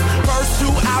marbles. First 2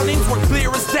 outings were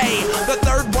clear as day. The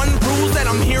third one proves that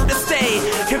I'm here to stay.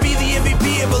 Can be the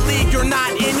MVP of a league you're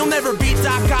not in. You'll never beat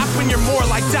Doc Ock when you're more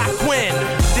like Doc Quinn.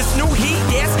 This new heat,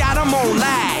 yeah, it's got him on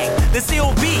lag. This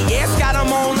LB, yeah, it's got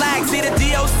him on lag. See the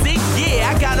DOC,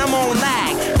 yeah, I got him on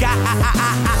lag. Got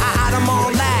him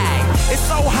on lag. It's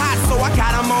so hot, so I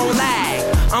got him on lag.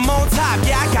 I'm on top,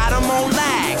 yeah, I got him on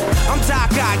lag. I'm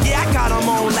Doc Ock, yeah, I got him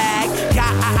on lag.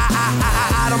 Got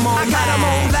him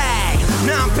on lag.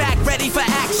 Now I'm back ready for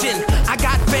action. I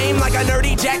got fame like a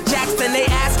nerdy Jack Jackson. They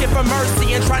asking for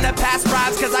mercy and trying to pass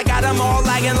bribes, cause I got them all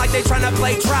lagging like they trying to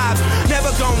play tribes.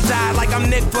 Never gon' die like I'm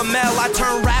Nick Flamel. I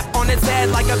turn rap on its head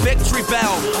like a victory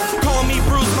bell. Call me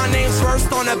Bruce, my name's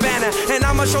first on a banner, and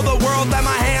I'ma show the world that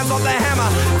my hands on the hammer.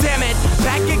 Damn it,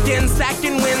 back again,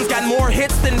 sacking wins. Got more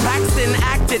hits than Paxton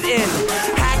acted in.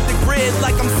 Hack the grid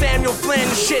like I'm Samuel Flynn.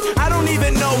 Shit, I don't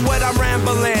even know what I'm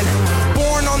rambling.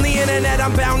 Born on the internet,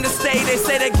 I'm bound to stay. They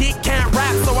say the geek can't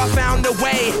rap, so I found a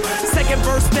way. Second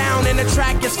verse down and the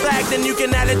track is flagged, and you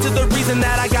can add it to the reason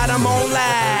that I got him on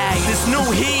lag. This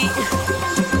new heat,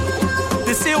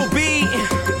 this LB,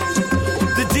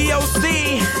 the DOC,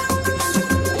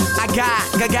 I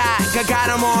got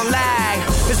him on lag.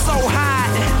 It's so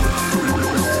hot,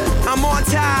 I'm on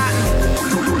top,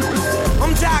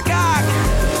 I'm Doc Ock,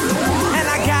 and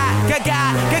I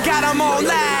got him on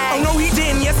lag. Oh no, he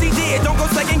didn't, yes he did. Don't go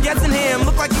second guessing him.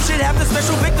 Look like you should have the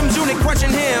special victims unit crushing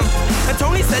him. And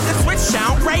Tony said the switch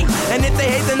sound great, and if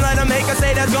they hate, then let them hate, cause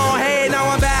they just gon' hate. Now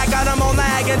I'm back, got him on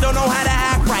lag, and don't know how to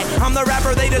act right. I'm the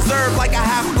rapper they deserve, like a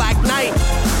half black knight.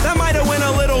 That might have went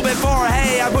a little bit far,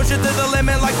 hey. I push it to the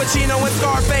limit like Pacino and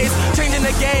Scarface, changing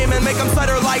the game and make them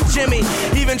stutter like Jimmy.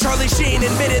 Even Charlie Sheen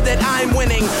admitted that I'm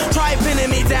winning. Try pinning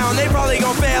me down, they probably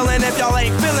gon' fail. And if y'all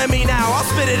ain't feeling me now, I'll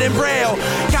spit it in braille.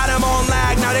 Got them on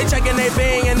lag, now they checking they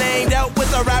bing, and they ain't dealt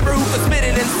with a rapper who can spit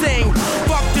it and sing.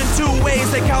 Fucked in 2 ways,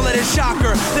 they call it a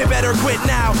shocker. They better quit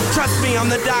now, trust me,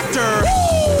 I'm the doctor.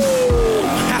 Woo!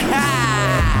 Ha-ha!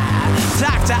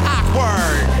 Dr.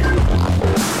 Awkward.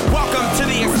 Welcome to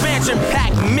the Expansion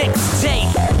Pack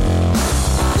Mixtape.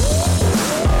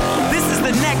 This is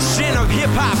the next gen of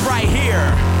hip-hop right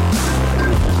here.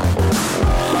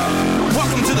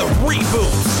 Welcome to the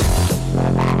reboot.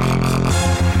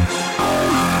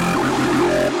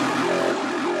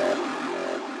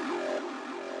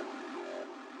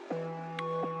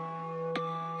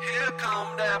 Here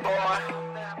come that boy.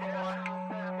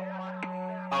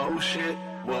 Oh shit,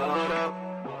 what up?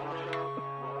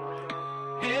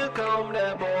 Here come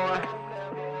that boy.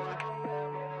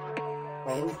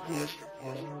 Oh shit.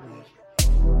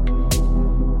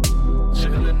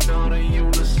 Chillin' on a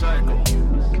unicycle,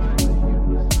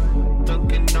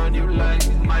 dunking on you like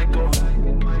Michael.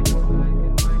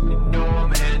 You know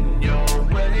I'm heading your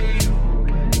way,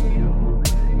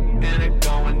 and it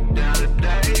going down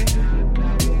today.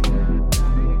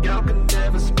 Y'all can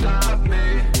never stop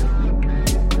me.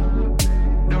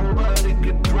 Nobody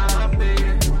can drop me.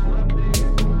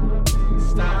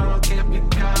 Style can't be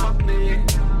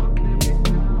copied.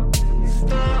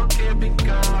 Style can't be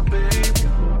copied.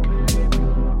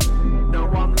 No,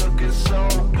 I'm looking so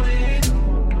clean,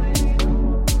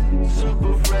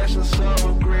 super fresh and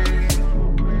so green,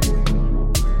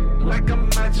 like I'm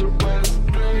at your West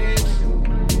dreams,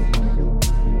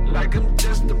 like I'm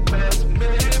just the best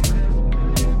man.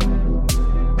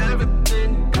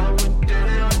 Everything going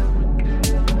down,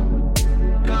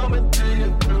 coming to you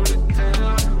through the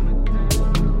town.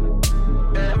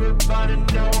 Everybody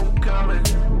know I'm coming.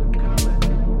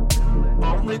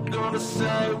 Only gonna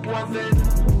say one thing.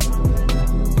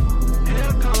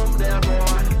 Here come that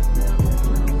boy.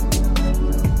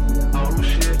 Oh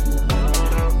shit,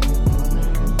 what up?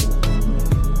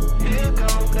 Here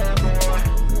come that boy.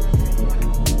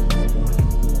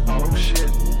 Oh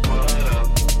shit, what up?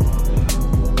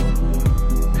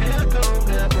 Here come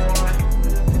that boy.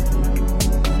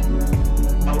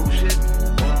 Oh shit,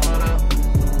 what up?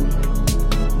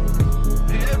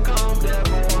 Here come that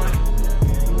boy.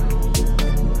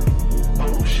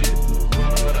 Oh shit,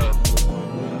 what up?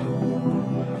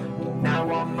 Now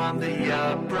I'm on the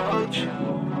approach.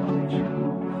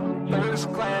 First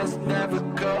class, never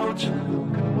coach.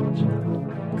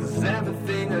 'Cause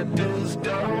everything I do is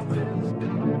dope.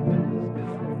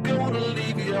 Gonna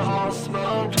leave you all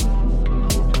smoked.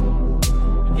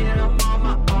 Yeah, I'm on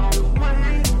my own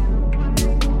way.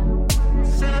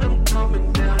 Said I'm coming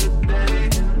down today.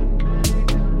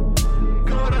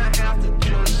 Gonna have to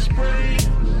just spray.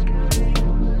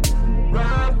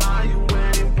 Ride by you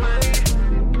anyway.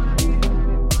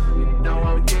 You know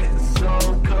I'm getting so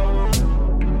cold.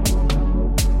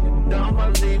 You know I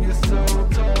leave you so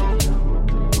cold.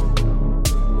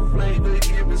 Flavor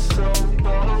here is so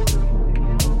bold.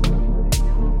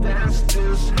 That's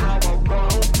just how I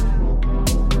roll.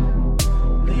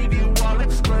 Leave you all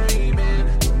exclaiming.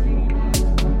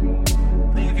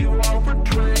 Leave you all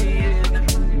betraying.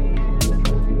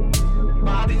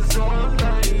 Bodies all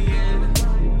laying.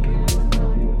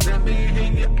 Let me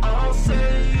hear you all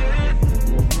say it.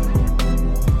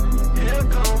 Here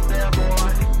come that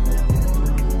boy.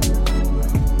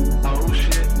 Oh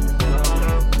shit, what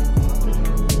up?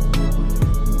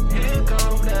 Here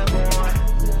come that boy.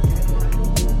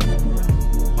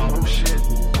 Oh shit,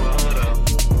 what up?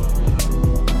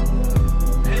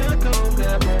 Here come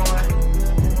that boy.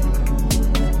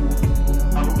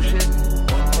 Oh shit,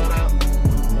 what up?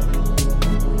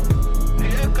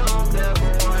 Here come that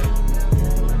boy.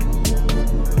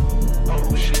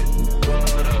 Oh shit,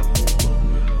 what up?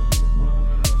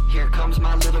 Here comes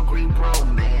my little green bro,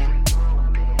 man.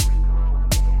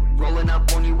 Rolling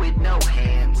up on you with no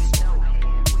hands.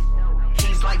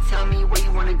 He's like, tell me where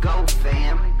you wanna go,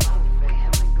 fam.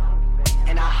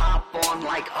 And I hop on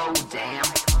like, oh damn.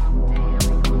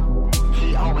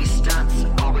 He always stunts,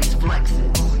 always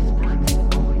flexes.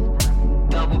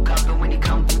 Double cupping when he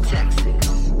comes to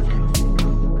Texas.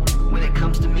 When it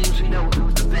comes to music, you know who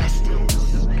the best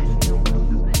is.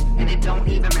 And it don't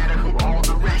even matter who all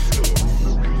the rest is.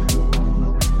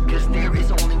 'Cause there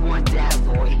is only one dad,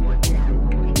 boy.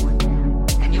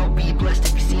 And you'll be blessed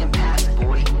if you see him pass,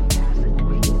 boy.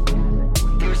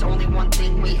 There's only one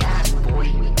thing we ask, boy.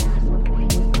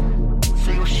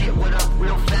 Say your shit, what up,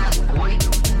 real fast, boy.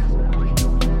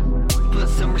 Put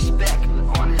some respect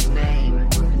on his name.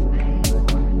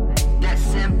 That's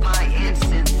senpai and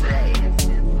sensei.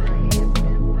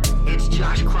 It's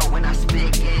Josh Crow when I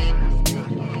spit game.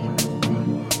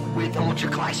 With Ultra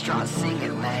Klystron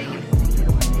singing, man.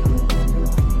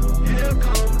 Here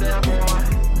come that boy.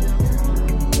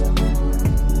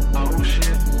 Oh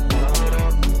shit, what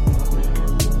up?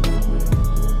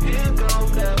 Here come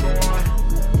that boy.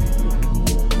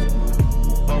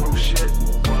 Oh shit,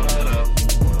 what up?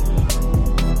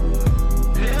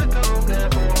 Here come that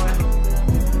boy.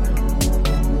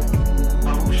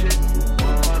 Oh shit,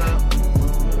 what up?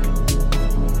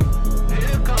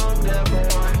 Here come that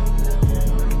boy.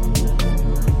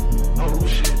 Oh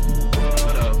shit,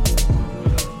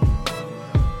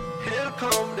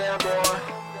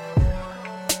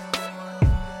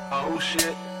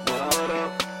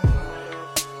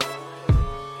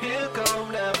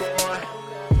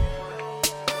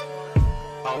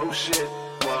 Oh shit,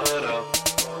 what up?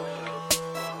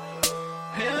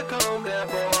 Here come that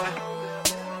boy.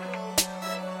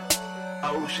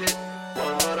 Oh shit,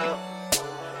 what up?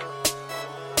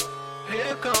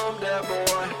 Here come that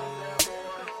boy.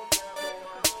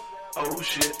 Oh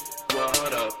shit,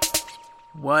 what up?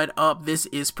 What up? This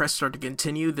is Press Start to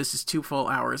Continue. This is 2 full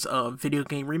hours of video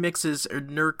game remixes or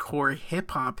nerdcore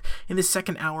hip-hop. In the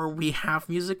second hour, we have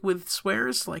music with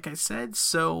swears, like I said,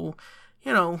 so,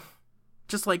 you know,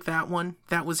 just like that one.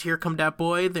 That was Here Come Dat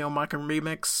Boy, the Omakan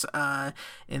remix,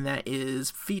 and that is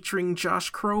featuring Josh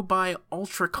Crow by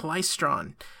Ultra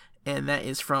Calistron. And that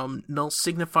is from Null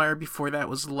Signifier. Before that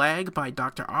was Lag by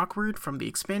Dr. Awkward from the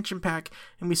expansion pack.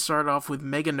 And we start off with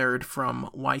Mega Nerd from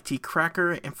YT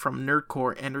Cracker and from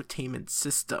Nerdcore Entertainment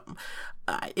System.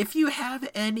 If you have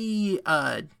any,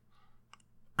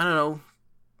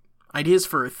 ideas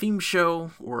for a theme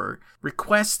show or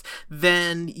request,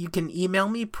 then you can email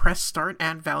me,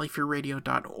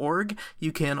 pressstart@valleyfreeradio.org.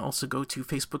 You can also go to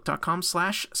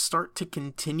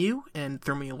facebook.com/starttocontinue and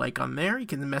throw me a like on there. You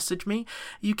can message me.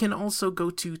 You can also go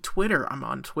to Twitter. I'm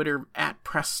on Twitter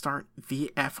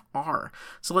 @PressStartVFR.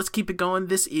 So let's keep it going.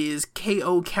 This is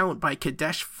KO Count by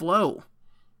Kadesh Flow.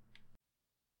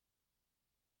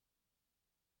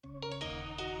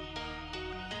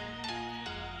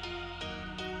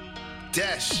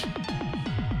 Dash.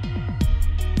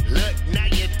 Look,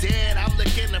 now you're dead. I'm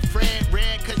looking a friend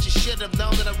red, cause you should have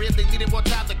known that I really needed more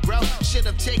time to grow. Should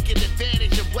have taken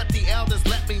advantage of what the elders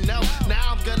let me know.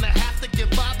 Now I'm gonna have to give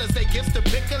fathers their gifts to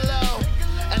Piccolo.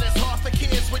 And it's hard for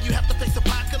kids when you have to face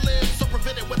apocalypse. So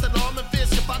prevent it with an arm and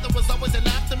fist. Your father was always an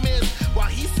optimist. While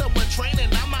he's someone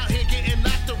training, I'm out here getting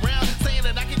knocked around. Saying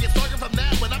that I can get stronger from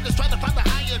that when I'm just trying to find the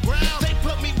higher ground. They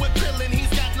put me with Krillin,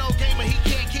 he's got no game and he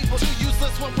can't keep us. Too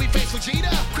useless when we face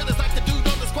Vegeta. Krillin's like the dude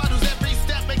on the squad whose every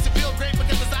step makes you feel great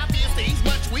because it's obvious that he's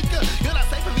much weaker. You're not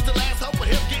safe if he's the last hope, but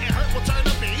him getting hurt will turn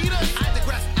up the heater. I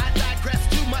digress,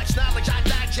 too much knowledge, I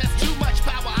digest too much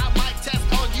power. I might test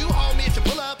on you, homie, if you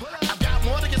pull up. I've got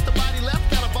more against the body left,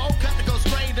 got a bowl cut to go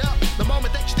straight up. The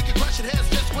moment that you think you're crushing heads,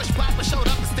 just wish Papa showed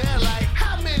up and stare like,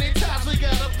 how many times we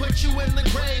gotta put you in the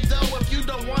grave though? If you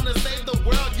don't wanna save the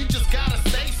world, you just gotta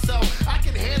say so. I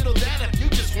can handle that if you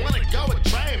just wanna go and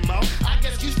train, Mo. I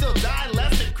guess you still die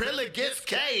less than Krillin gets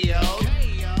KO'd.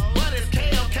 But his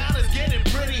KO count is getting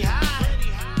pretty high.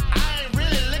 I ain't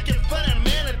really looking for that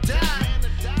man to die.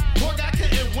 Poor guy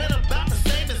couldn't win about to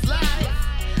save his life.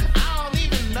 I don't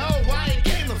even know why he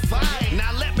came to fight.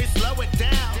 Now let me slow it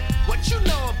down. What you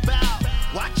know about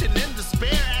watching in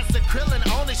despair as the Krillin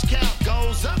ownage count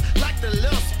goes up like the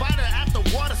little spider at the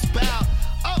water spout.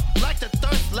 Up like the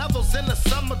thirst levels in the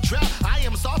summer drought. I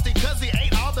am salty cause he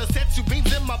ate all the Setsu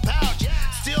beans in my pouch.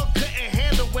 Still couldn't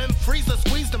handle when Frieza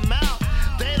squeezed him out.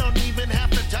 They don't even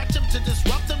have to touch him to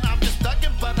disrupt him. I'm just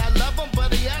thugging, but I love him,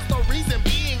 but he has no reason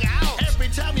being out. Every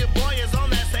time your boy is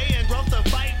on that Saiyan growth to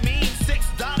fight me, 6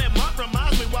 dotted month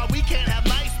reminds me why we can't have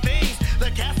nice things. The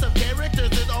cast of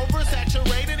characters is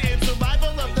oversaturated in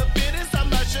survival of the fittest. I'm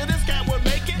not sure this guy would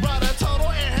make it. Brought a total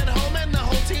and head home and the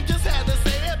whole team just had to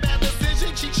say a bad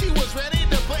decision. She was ready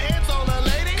to put hands on a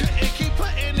lady. Couldn't keep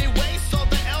her anyway, so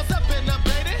the L's have been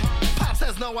upgraded. Pops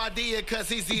has no idea cause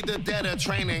he's either dead or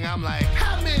training. I'm like,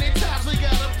 how many times we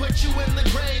gotta put you in the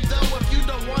grave though? If you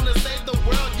don't wanna save the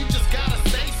world, you just gotta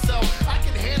say so. I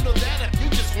can handle that if you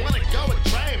just wanna go and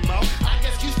train, Mo. I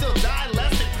guess you still die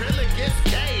less than Krillin gets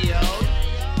KO'd.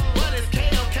 But his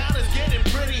KO count is getting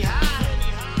pretty high.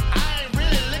 I ain't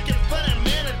really looking for that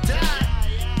man to die.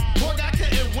 Poor guy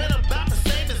couldn't win about to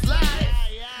save his life.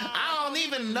 I don't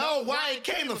even know why he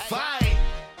came to fight.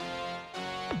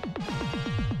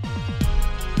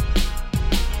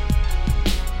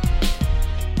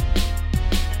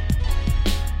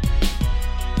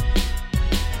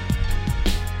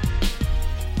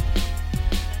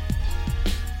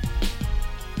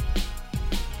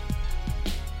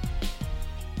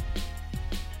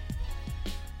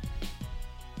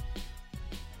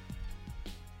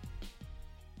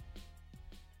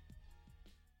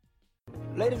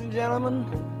 Ladies and gentlemen,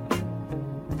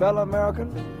 fellow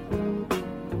Americans,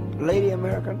 lady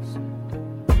Americans,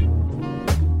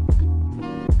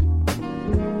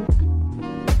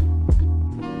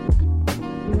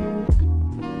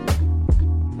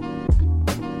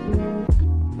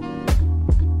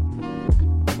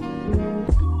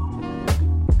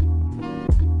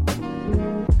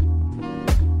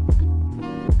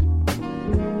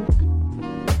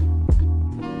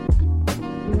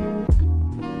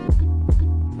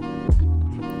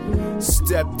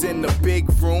 Stepped in the big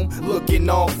room, looking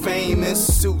all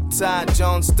famous. Suit tie,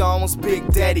 John Stones, Big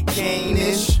Daddy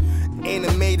Kane-ish.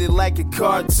 Animated like a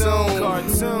cartoon.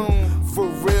 For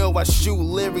real, I shoot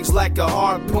lyrics like a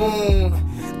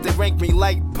harpoon. They rank me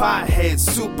like pothead,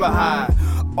 super high.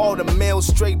 All the males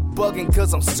straight bugging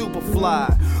cause I'm super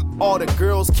fly. All the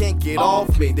girls can't get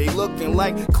off me. They looking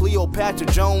like Cleopatra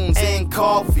Jones and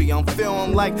coffee. I'm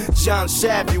feeling like John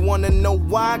Shaft. You wanna know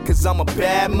why? Cause I'm a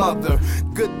bad mother.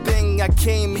 Good thing I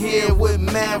came here with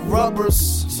mad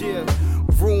rubbers. Yeah.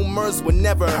 Rumors would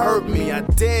never hurt me. I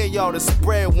dare y'all to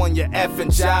spread one, you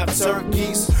effing jive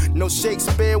turkeys. No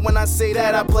Shakespeare when I say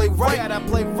that I play right.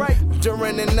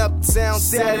 During an Uptown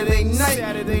Saturday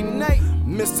night.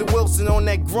 Mr. Wilson on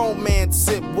that grown man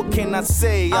tip. What can I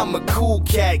say? I'm a cool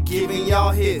cat giving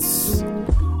y'all hits.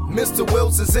 Mr.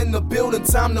 Wilson's in the building,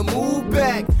 time to move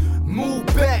back. Move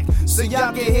back so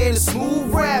y'all can hear the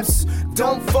smooth raps.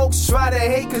 Don't folks try to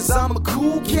hate cause I'm a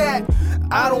cool cat.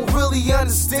 I don't really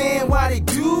understand why they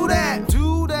do that.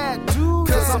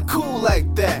 Cause I'm cool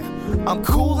like that. I'm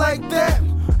cool like that.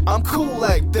 I'm cool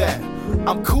like that.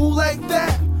 I'm cool like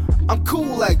that. I'm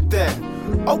cool like that.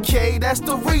 Okay, that's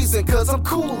the reason, cause I'm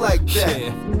cool like that.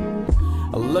 Yeah.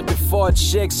 Looking for a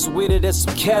chick sweeter than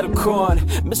some kettle corn.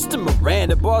 Mr.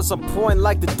 Miranda, bars on point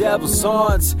like the devil's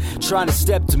horns. Trying to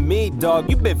step to me, dog,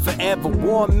 you been forever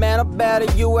warm. Man, I'm bad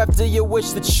at you after you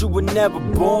wish that you were never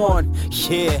born.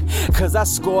 Yeah, cause I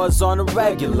scores on a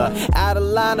regular. Out of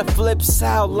line, it flips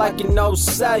out like an old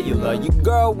cellular. Your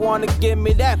girl wanna give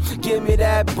me that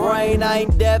brain. I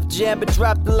ain't Def Jam, but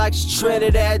dropped it like she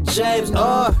Trinidad James.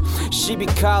 She be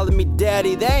calling me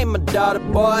daddy, they ain't my daughter,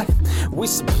 boy. We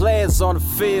some players on the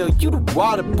field, you the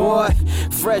water boy.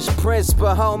 Fresh Prince,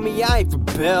 but homie, I ain't from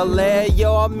Bel Air.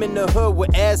 Yo, I'm in the hood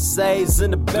with essays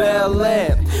in the Bel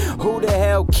Air. Who the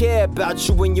hell care about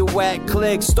you when you at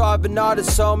click? Starving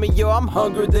artists, homie, yo, I'm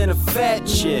hungrier than a fat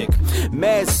chick.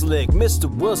 Mad slick, Mr.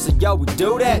 Wilson, yo, we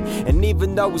do that. And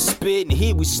even though we spit in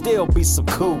heat, we still be some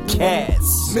cool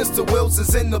cats. Mr.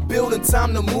 Wilson's in the building,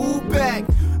 time to move back.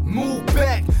 Move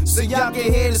back so y'all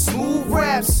can hear the smooth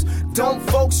raps. Don't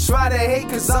folks try to hate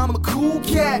cause I'm a cool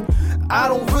cat. I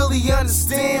don't really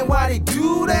understand why they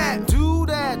do that.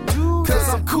 Cause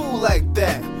I'm cool like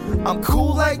that. I'm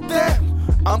cool like that.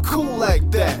 I'm cool like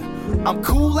that. I'm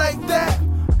cool like that.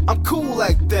 I'm cool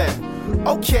like that.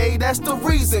 Okay, that's the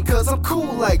reason, cause I'm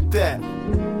cool like that.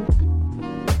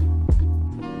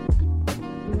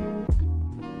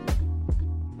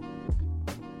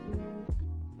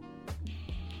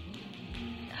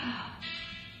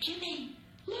 Jimmy,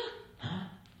 look. Huh?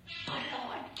 My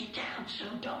Lord, get down,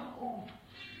 son. Don't move.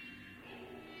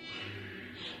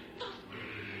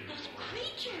 Those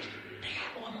creatures. They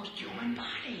have almost human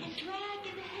bodies. A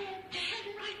dragon head. They're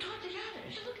heading right toward the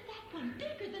others. Look at that one,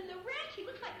 bigger than the rest. He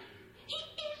looks like he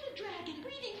is a dragon,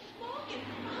 breathing smoke and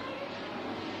fire.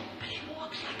 But he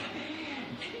walks like a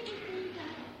man. Did you read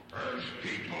that? Earth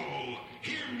people,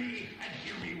 hear me and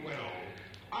hear me well.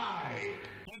 I,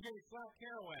 Slap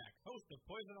Kerouac, host of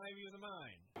Poison Ivy of the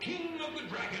Mind, King of the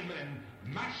Dragon Men,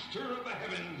 Master of the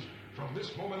Heavens, from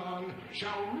this moment on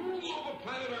shall rule over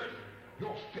planet Earth.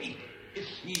 Your fate is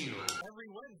sealed. Every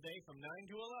Wednesday from 9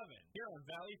 to 11, here on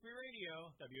Valley Free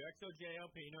Radio,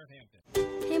 WXOJLP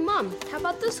Northampton. Hey Mom, how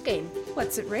about this game?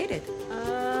 What's it rated?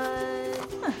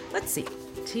 Let's see.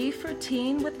 T for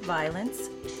teen with violence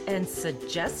and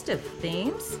suggestive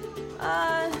themes?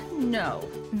 No.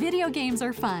 Video games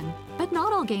are fun, but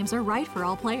not all games are right for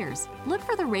all players. Look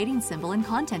for the rating symbol in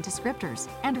content descriptors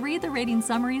and read the rating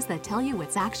summaries that tell you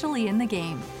what's actually in the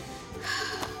game.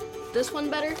 This one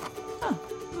better?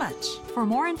 Much. For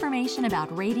more information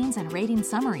about ratings and rating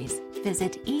summaries,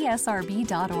 visit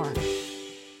esrb.org.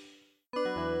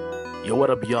 Yo, what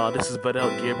up, y'all? This is Vidal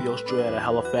Gabriel Stray out of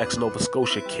Halifax, Nova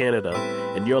Scotia, Canada,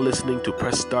 and you're listening to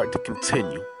Press Start to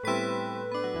Continue.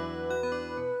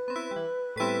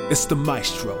 It's the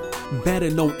Maestro, better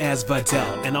known as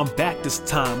Vidal, and I'm back this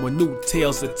time with new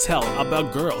tales to tell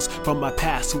about girls from my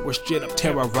past who were straight up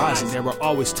terrorizing. They were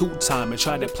always two-time and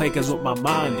tried to play games with my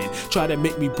mind and tried to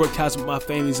make me break ties with my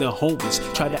families and homies,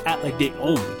 tried to act like they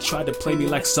own me, tried to play me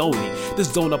like Sony.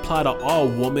 This don't apply to all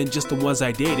women, just the ones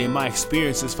I dated. My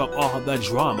experiences from all the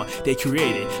drama they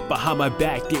created. Behind my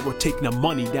back, they were taking the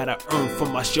money that I earned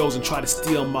from my shows and try to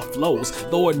steal my flows.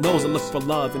 Lord knows I look for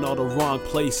love in all the wrong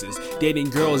places, dating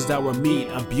girls that were mean,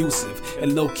 abusive,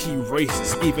 and low-key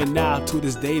racist. Even now, to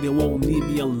this day, they won't leave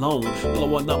me alone,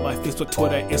 blowing up my Facebook,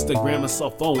 Twitter, Instagram, and cell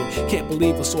phone. Can't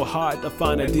believe it's so hard to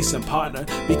find a decent partner,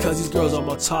 because these girls are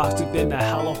more toxic than the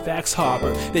Halifax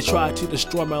Harbor. They tried to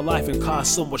destroy my life and cause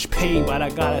so much pain, but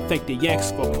I gotta thank the Yanks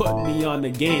for putting me on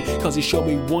the game, cause he showed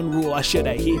me one rule I should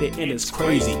have hated, and it's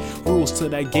crazy. Rules to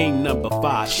that game number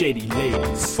 5, shady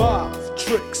ladies. 5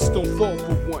 tricks, don't fall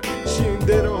for one. She ain't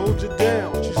there to hold you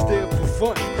down, she's there for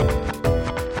fun.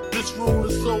 This rule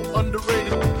is so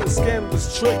underrated. A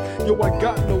scandalous trick, yo, I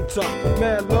got no time.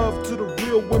 Mad love to the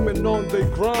real women on they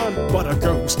grind. But a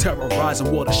girl who's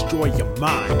terrorizing will destroy your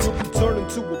mind. You'll be turning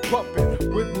to a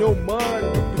puppet with no mind.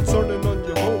 You'll be turning on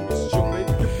your homies, she'll make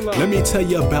you blind. Let me tell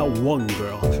you about one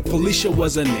girl. Felicia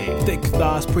was her name. Thick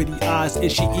thighs, pretty eyes, and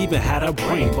she even had a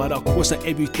brain. But of course, not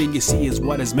everything you see is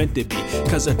what it's meant to be.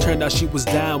 Cause it turned out she was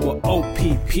down with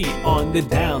OPP on the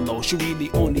down low. She really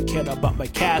only cared about my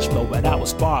cash flow, but I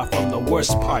was far from the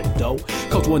worst part though.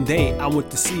 Cause one day I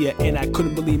went to see her and I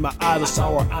couldn't believe my eyes. I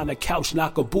saw her on the couch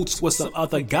knocking boots with some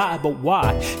other guy. But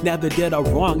why? Never did her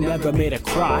wrong, never made her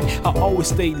cry. I always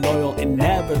stayed loyal and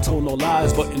never told no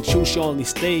lies. But in truth, she only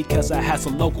stayed cause I had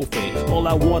some local fame. All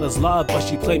I want is love, but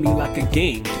she played me like a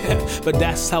game. But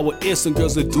that's how it is, some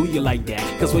girls will do you like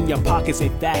that. Cause when your pockets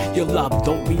ain't fat, your love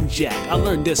don't mean jack. I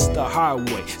learned this the hard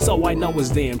way, so I know it's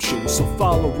damn true. So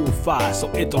follow rule 5 so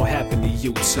it don't happen to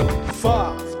you too.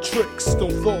 5 tricks,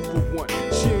 don't fall for one.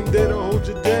 She ain't there to hold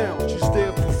you down, she's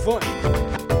there for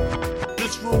fun.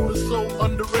 This rule is so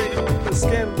underrated. A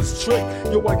scandalous trick,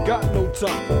 yo, I got no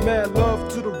time. Mad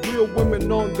love to the real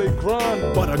women on they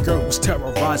grind. But a girl who's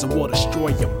terrorizing will destroy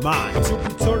your mind. You'll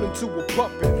be turning to a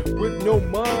puppet with no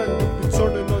mind. You'll be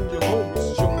turning on your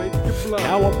homies, she'll make you blind.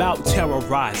 How about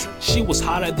terrorizing? She was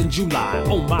hotter than July.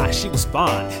 Oh my, she was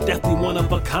fine, definitely one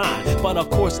of a kind. But of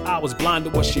course I was blind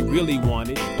to what she really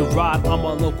wanted. The ride on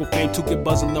my local fame to get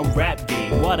buzzing the rap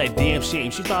game. What a damn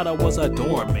shame, she thought I was a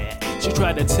doormat. She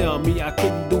tried to tell me I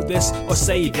couldn't do this or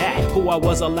say that, who I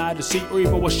was allowed to see or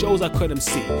even what shows I couldn't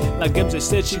see. Like MJ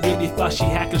said, she really thought she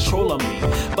had control of me.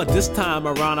 But this time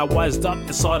around I wised up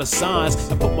and saw the signs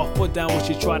and put my foot down when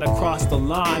she tried to cross the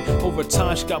line. Over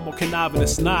time she got more conniving and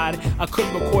snide. I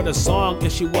couldn't record a song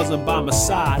if she wasn't by my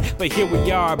side. But here we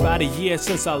are about a year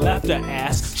since I left her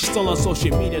ass. She's still on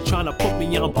social media trying to put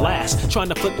me on blast, trying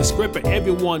to flip the script but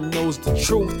everyone knows the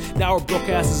truth. Now her broke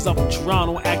ass is up in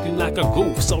Toronto acting like a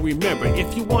goof. So remember,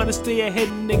 if you want to stay ahead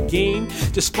in the game,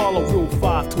 just follow rule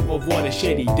 5 to avoid a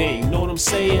shady day. You know what I'm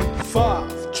saying?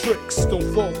 5 tricks, don't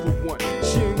fall for one.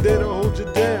 She ain't there to hold you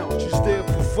down, she's there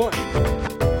for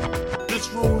fun. This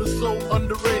rule is so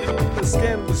underrated. A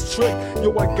scandalous trick,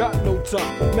 yo, I got no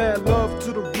time. Mad love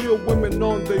to the real women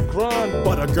on they grind.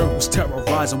 But a girl who's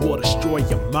terrorizing will destroy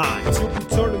your mind. You'll be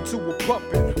turning to a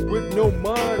puppet with no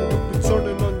mind. You'll be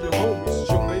turning on your homies,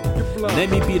 she'll make you blind. Let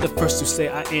me be the first to say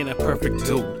I ain't a perfect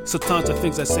dude. Sometimes the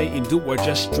things I say and do are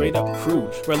just straight up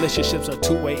crude. Relationships are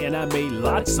two-way and I made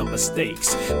lots of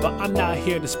mistakes. But I'm not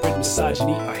here to spread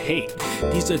misogyny or hate.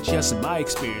 These are just my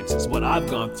experiences, what I've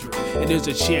gone through. And there's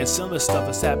a chance some of the stuff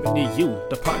has happened to you.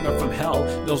 The partner from hell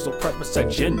knows no purpose or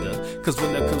gender. Cause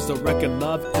when it comes to wrecking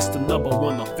love, it's the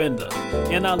 #1 offender.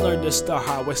 And I learned this the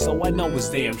hard way, so I know it's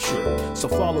damn true. So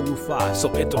follow rule 5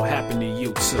 so it don't happen to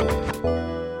you too.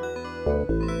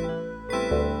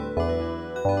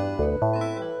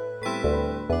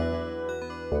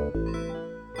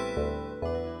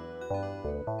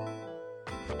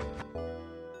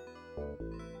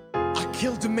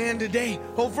 Killed a man today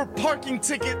over a parking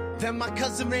ticket. Then my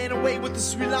cousin ran away with a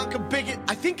Sri Lanka bigot.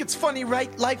 I think it's funny, right?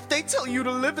 Life, they tell you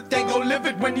to live it, then go live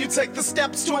it when you take the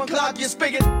steps to unclog your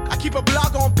spigot. I keep a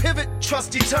blog on Pivot,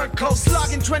 trusty turncoat,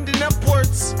 slogging, trending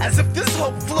upwards, as if this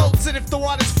hope floats. And if the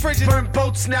water's frigid, burn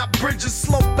boats, snap bridges,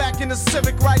 slope back in a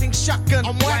Civic, riding shotgun.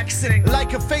 I'm waxing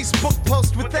like a Facebook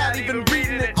post without even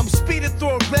reading it. I'm speeding through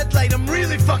a red light, I'm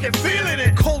really fucking feeling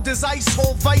it. Cold as ice,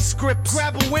 whole vice grips.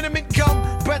 Grab a Winterman gum,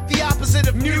 breath the opposite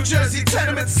of New Jersey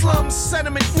tenement slums.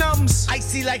 Sentiment numbs,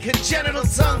 icy like her genital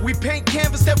tongue. We paint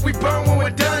canvas that we burn when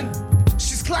we're done.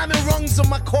 She's climbing rungs on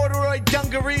my corduroy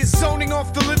dungarees, zoning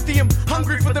off the lithium,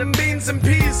 hungry for them beans and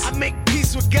peas. I make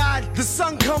peace with God, the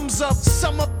sun comes up,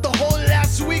 sum up the whole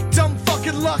last week, dumb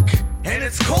fucking luck. And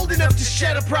it's cold enough to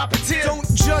shed a proper tear.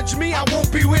 Don't judge me, I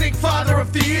won't be winning Father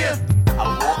of the Year.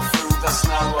 I walk through the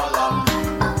snow alone,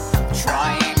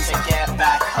 trying to get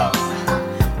back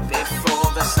home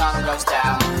before the sun goes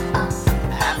down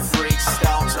and freaks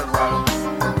start to roam.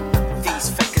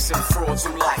 These fakers and frauds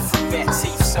who lie through their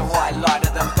teeth, so I lie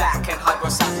to them back and hide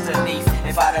what's underneath.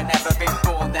 If I'd have never been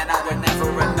born, then I'd have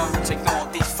never have known to ignore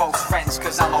these false friends,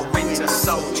 cause I'm a winter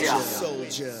soldier.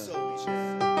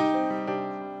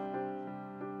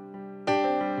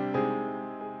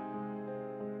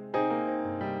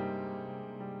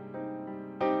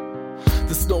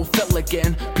 The snow fell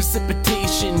again,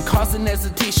 precipitation causing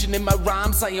hesitation in my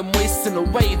rhymes. I am wasting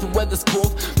away, the weather's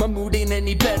cold, my mood ain't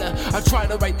any better. I try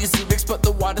to write these lyrics, but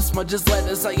the water smudges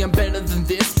letters. I am better than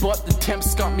this, but the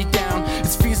temps got me down.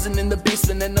 It's freezing in the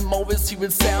basement and I'm always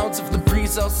hearing sounds of the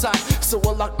breeze outside, so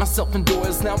I locked myself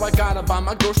indoors. Now I gotta buy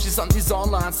my groceries on these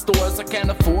online stores. I can't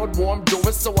afford warm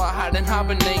doors, so I hide and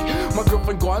hibernate. My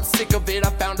girlfriend got sick of it, I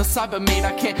found a cybermate.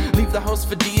 I can't leave the house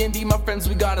for D&D, my friends,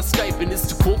 we gotta Skype. And it's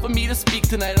too cool for me to speak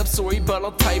tonight, I'm sorry, but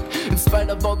I'll type. In spite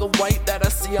of all the white that I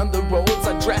see on the roads,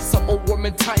 I dress up all warm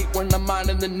and tight when I'm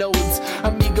minding the nodes.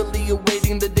 I'm eagerly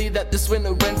awaiting the day that this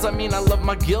winter ends. I mean, I love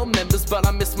my guild members, but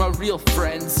I miss my real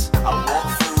friends. I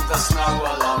walk through the snow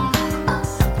alone,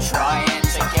 trying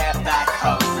to get back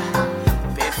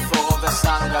home before the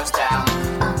sun goes down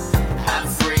and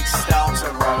freaks start to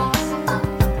roam.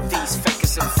 These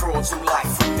fakers and frauds who lie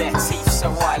through their teeth, so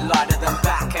I lie to them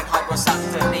back and hide what's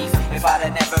underneath. If I'd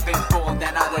have never been born,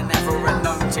 then I'd have never have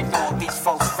known to ignore these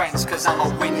false friends, cause I'm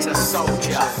a winter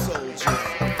soldier.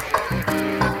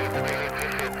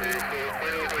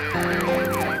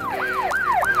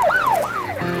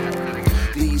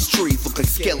 These trees look like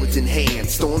skeleton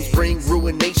hands. Storms bring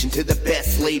ruination to the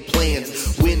best laid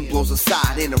plans. Wind blows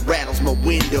aside and it rattles my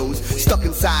windows. Stuck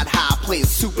inside high playing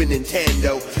Super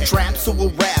Nintendo. Trapped so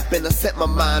we'll rap and I set my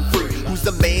mind free. Who's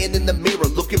the man in the mirror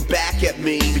looking back at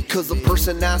me? Because the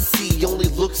person I see only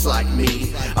looks like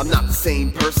me. I'm not the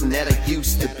same person that I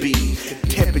used to be.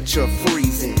 Temperature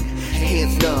freezing,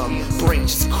 hands numb,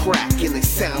 branches crack and they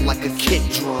sound like a kick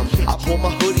drum. I pull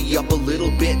my hoodie up a little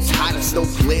bit tighter. Snow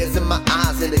glares in my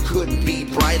eyes and it couldn't be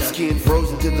brighter. Skin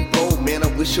frozen to the bone, man, I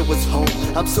wish I was home.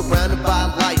 I'm surrounded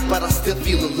by light, but I still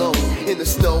feel alone. In the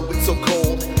snow, it's so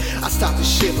cold, I start to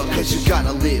shiver. Cause you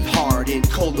gotta live hard in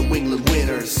cold New England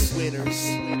winters.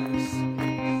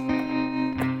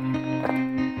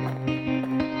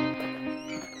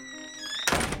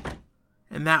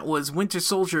 And that was Winter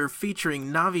Soldier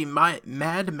featuring Navi,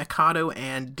 Mad Mikado,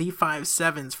 and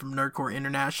D57s from Nerdcore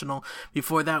International.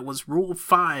 Before that was Rule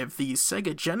 5, the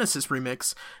Sega Genesis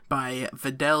remix by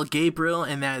Vidal Gabriel,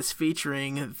 and that is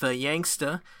featuring The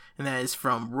Yanksta, and that is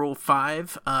from Rule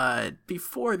 5.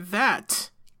 Before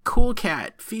that, Cool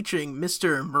Cat featuring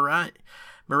Mr.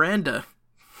 Miranda,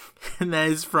 and that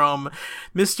is from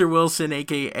Mr. Wilson,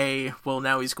 aka, well,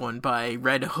 now he's going by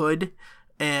Red Hood.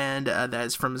 And that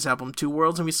is from his album Two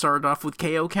Worlds. And we started off with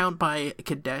KO Count by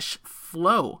Kadesh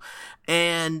Flow.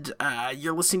 And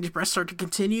you're listening to Press Start to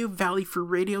Continue, Valley Free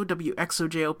Radio,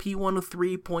 WXOJLP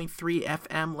 103.3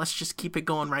 FM. Let's just keep it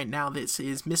going right now. This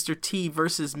is Mr. T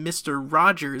versus Mr.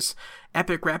 Rogers,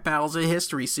 Epic Rap Battles of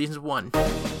History, Season 1. Mr.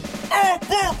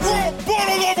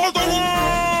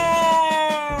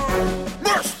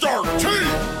 T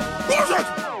versus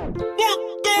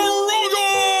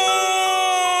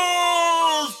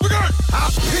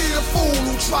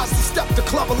tries to step the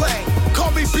clever lane.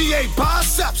 Call me B.A.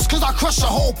 Biceps, cause I crush the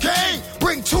whole game.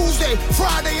 Bring Tuesday,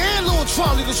 Friday, and Lil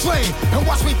Charlie to train. And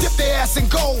watch me dip their ass in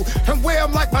gold and wear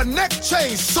them like my neck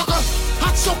chain, sucker.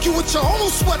 I choke you with your own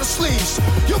sweater sleeves.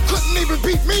 You couldn't even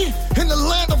beat me in the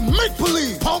land of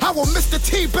make-believe. I will Mr.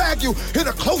 T-bag you in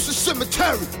the closest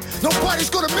cemetery. Nobody's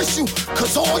gonna miss you,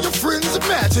 cause all your friends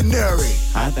imaginary.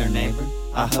 Hi there, neighbor.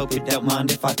 I hope you don't mind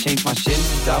if I change my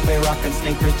shoes. I'll be rocking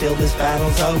sneakers till this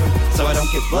battle's over, so I don't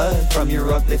get blood from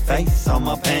your ugly face on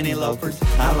my panty loafers.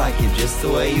 I like you just the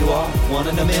way you are, one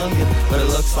in a million, but it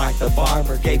looks like the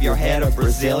barber gave your head a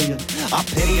Brazilian. I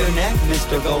pity your neck,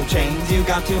 Mr. Gold Chains, you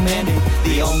got too many.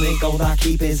 The only gold I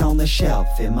keep is on the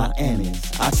shelf in my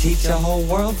Annie's. I teach a whole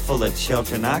world full of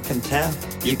children, I can tell.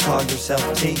 You call yourself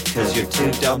T, cause you're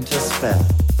too dumb to spell.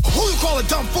 Who you call a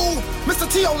dumb fool?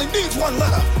 Mr. T only needs one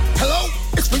letter. Hello?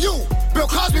 It's for you. Bill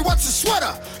Cosby wants his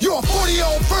sweater. You're a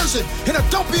 40-year-old version in a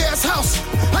dumpy-ass house.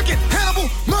 I get Hannibal,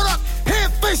 Murdoch,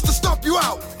 hand-face to stomp you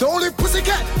out. The only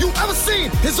pussycat you ever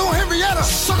seen is on Henrietta,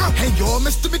 sucker. And your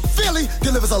Mr. McFeely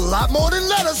delivers a lot more than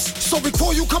letters. So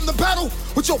before you come to battle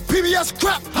with your PBS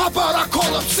crap, how about I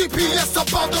call up CPS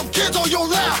about them kids on your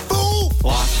lap, fool?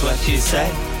 Watch what you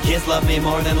say. Kids love me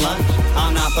more than lunch.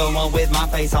 I'm not the one with my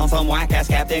face on some whack-ass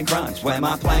Captain Crunch. When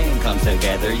my plan comes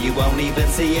together, you won't even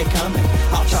see it coming.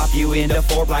 I'll chop you into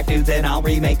 4 black dudes and I'll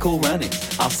remake Cool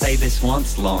Runnings. I'll say this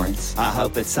once, Lawrence, I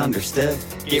hope it's understood.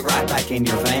 Get right back in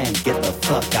your van, get the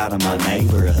fuck out of my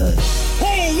neighborhood.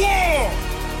 Hold war!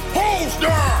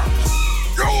 Holsters!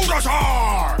 Use us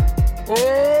hard!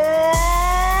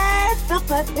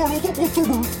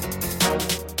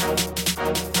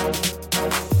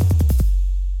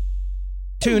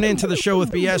 Tune in to the show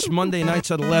with BS Monday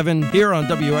nights at 11 here on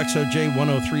WXOJ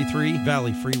 103.3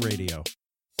 Valley Free Radio.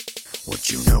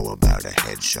 What you know about a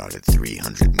headshot at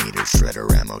 300 meters?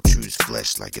 Shredder ammo chews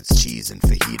flesh like it's cheese and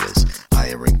fajitas.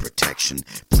 Hiring protection?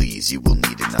 Please, you will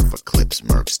need enough Eclipse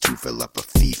mercs to fill up a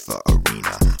FIFA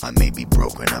arena. I may be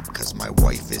broken up cause my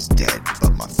wife is dead,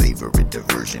 but my favorite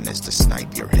diversion is to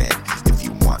snipe your head. If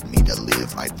you want me to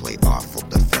live, I play awful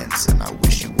defense, and I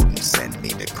wish you wouldn't send me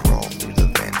to crawl through the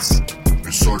vents.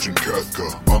 It's Sergeant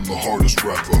Kafka, I'm the hardest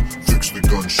rapper. Fix the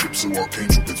gunship so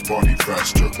Archangel gets body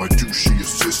faster. My douchey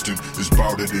assistant is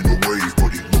bouted in a wave,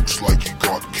 but he looks like he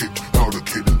got kicked out of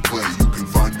Kid and Play. You can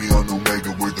find me on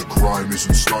Omega where the crime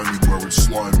isn't stymied, where it's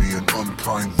slimy and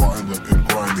unkind, violent and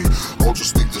grimy. I'll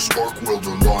just leave this arc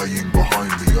welder lying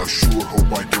behind me. I sure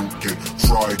hope I don't get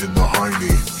fried in the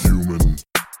hiney. Human,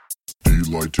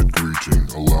 delighted greeting.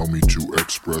 Allow me to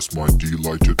express my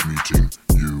delighted meeting.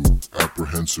 You,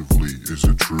 apprehensively, is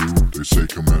it true? They say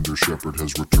Commander Shepard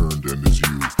has returned and is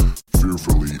you.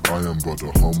 Fearfully, I am but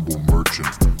a humble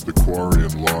merchant. The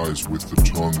Quarian lies with the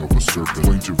tongue of a serpent.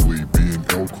 Plaintively, being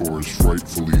Elcor is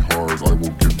frightfully hard. I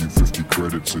will give you 50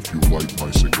 credits if you light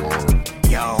my cigar.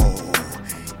 Yo,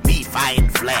 me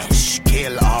find flesh,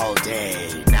 kill all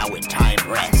day. Now in time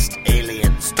rest.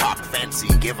 Aliens talk fancy,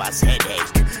 give us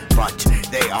headache. But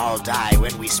they all die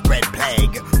when we spread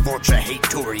plague. Fortra hate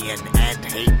Turian and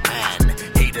hate man.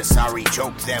 Hate a sorry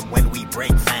joke them when we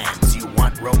break fans. You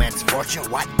want romance Fortra?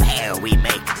 What pair we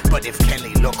make? But if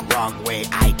Kelly look wrong way,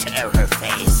 I tear her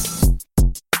face.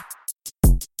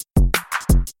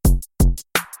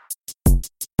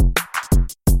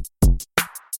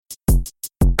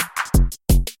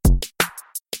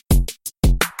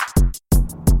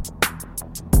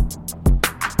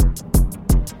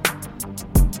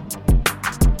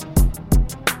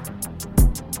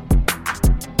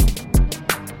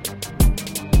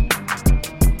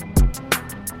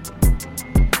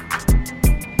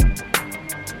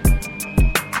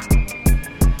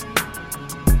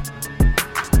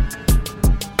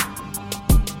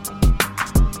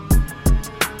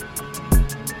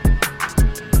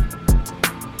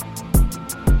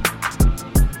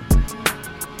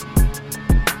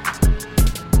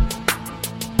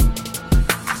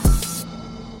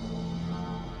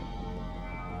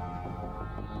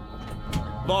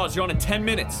 Laws, you're on in 10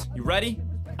 minutes. You ready?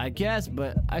 I guess,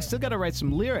 but I still gotta write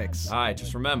some lyrics. Alright,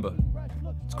 just remember,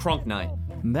 it's crunk night.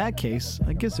 In that case,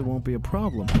 I guess it won't be a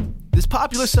problem. This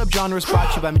popular subgenre is brought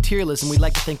to you by Materialism. We'd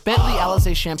like to thank Bentley,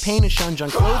 Alizé Champagne, and Sean John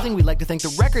Clothing. We'd like to thank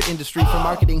the record industry for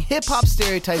marketing hip-hop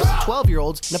stereotypes to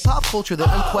 12-year-olds in a pop culture that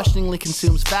unquestioningly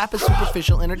consumes vapid,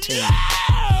 superficial entertainment.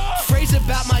 Phrase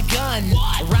about my gun,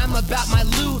 rhyme about my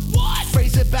loot.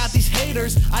 Phrase about these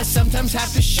haters, I sometimes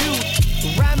have to shoot.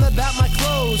 Rhyme about my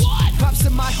clothes, props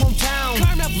in my hometown.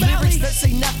 Lyrics that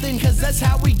say nothing, cause that's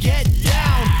how we get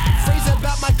down. Phrase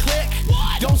about my clique,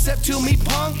 don't step to me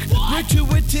punk.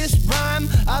 Gratuitous rhyme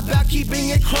about keeping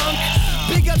it crunk.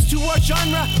 Big ups to our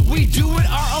genre, we do it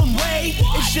our own way.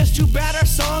 It's just too bad our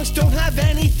songs don't have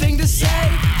anything to say.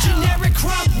 Generic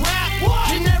crunk rap,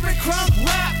 generic crunk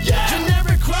rap,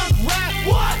 generic crunk rap.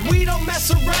 We don't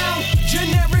mess around.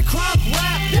 Generic crunk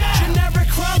rap, generic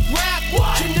crunk rap,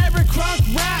 generic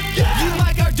crunk rap. You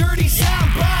like our dirty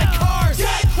sound? Buy cars,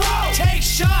 take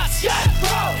shots,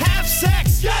 have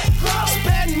sex,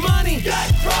 spend money,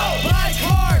 buy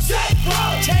cars,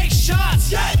 take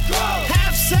shots,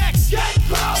 have sex,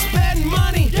 spend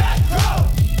money.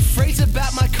 Phrase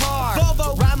about my car,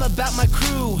 rhyme about my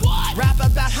crew, rap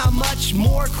about how much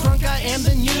more crunk I am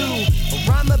than you.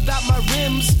 Rhyme about my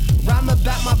rims, rhyme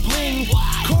about my bling.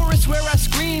 Chorus where I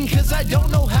scream cause I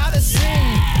don't know how to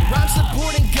sing. Rhyme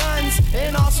supporting guns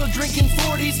and also drinking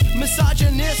 40s.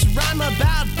 Misogynist, rhyme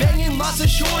about banging lots of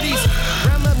shorties.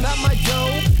 Rhyme about my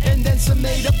dough and then some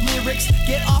made up lyrics.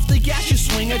 Get off the gas, you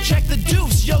swinger, check the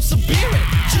deuce, yo, Spirit.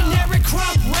 Generic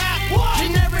crunk rap,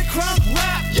 generic crunk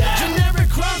rap, generic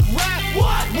crunk rap.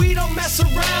 We don't mess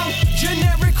around.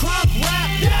 Generic crunk rap,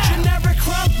 generic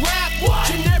crunk rap,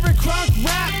 generic crunk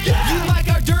rap. You like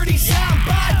our dirty sound?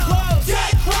 Buy clothes,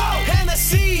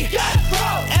 Hennessy,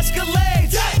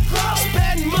 Escalades,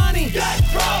 spend money,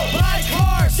 buy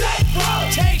cars,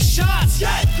 take shots,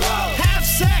 have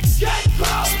sex,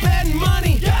 spend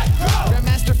money.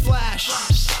 Grandmaster Flash,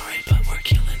 I'm sorry but we're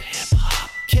killing hip hop.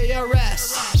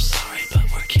 KRS, I'm sorry but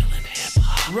we're killing hip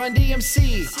hop. Run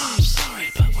DMC, I'm sorry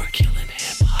but we're killing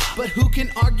hip hop. But who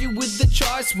can argue with the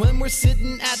charts when we're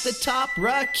sitting at the top?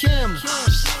 Rakim,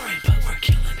 I'm sorry but we're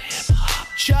killing hip hop.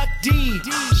 Chuck D,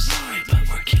 I'm sorry but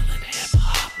we're killing hip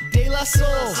hop. De La Soul,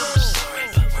 I'm sorry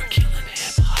but we're killing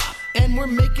hip hop. And we're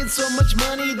making so much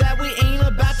money that we ain't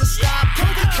about to stop.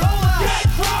 Coca-Cola,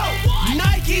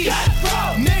 Nike,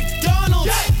 McDonald's,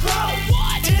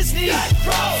 Disney,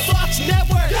 Fox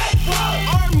Network,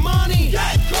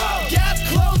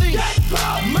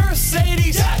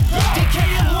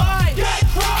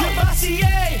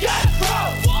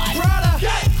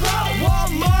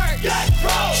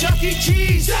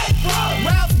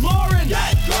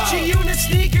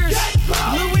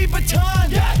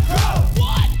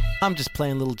 I'm just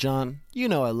playing Little John. You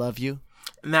know I love you.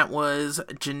 And that was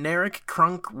Generic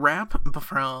Crunk Rap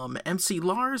from MC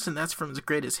Lars, and that's from his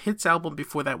greatest hits album.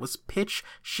 Before that was Pitch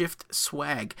Shift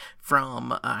Swag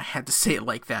from, I had to say it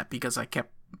like that because I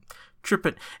kept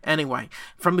tripping. Anyway,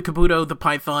 from the Kabuto, the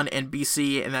Python, and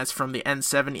BC, and that's from the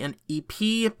N7 and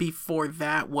EP. Before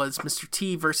that was Mr.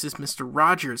 T versus Mr.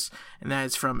 Rogers, and that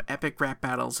is from Epic Rap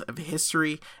Battles of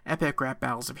History, Epic Rap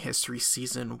Battles of History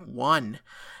Season 1.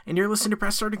 And you're listening to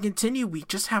Press Start to Continue. We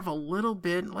just have a little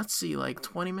bit, let's see, like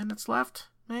 20 minutes left?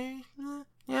 Maybe?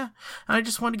 Yeah. I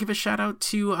just want to give a shout out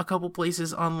to a couple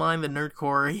places online, the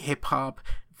Nerdcore Hip Hop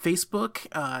Facebook,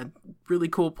 really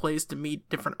cool place to meet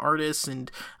different artists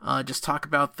and just talk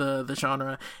about the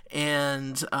genre,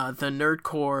 and the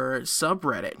Nerdcore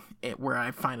subreddit, where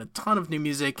I find a ton of new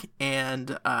music,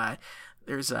 and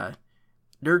there's a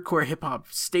Nerdcore Hip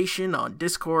Hop Station on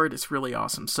Discord. It's really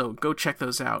awesome, so go check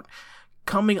those out.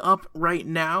 Coming up right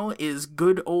now is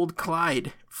Good Old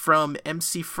Clyde from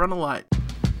MC Frontalot.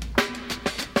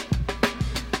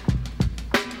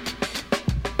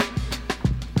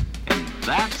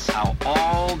 That's how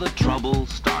all the trouble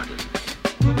started.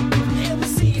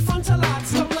 MC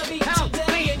Frontalot, don't let me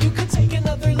today. And you could take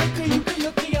another look or you could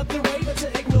look the other way, but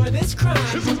to ignore this crime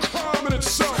It's a crime in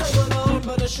itself. I'm an arm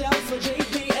but a shelf for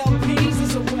JBLPs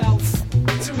is a wealth.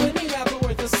 To any rapper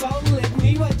worth a song, lick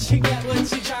me what you get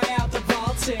once you try out the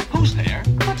Baltic. Who's there?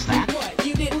 What's that? What,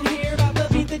 you didn't hear about the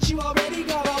beat that you already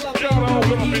got all up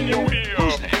in your ear?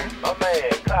 Who's there? My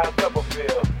man, Clyde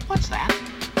Stubblefield. What's that?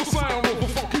 The sound of the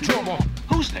funky drummer.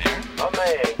 Who's there? My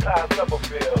man, Clyde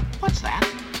Stubblefield. What's that?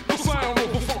 The sound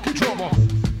of the funky drummer.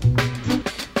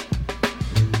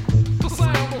 The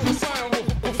sound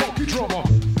of the funky drummer.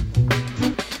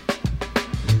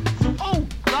 Oh,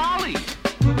 golly!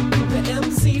 The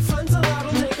MC Frontalot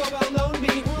will take a well-known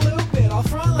beat and loop it. I'll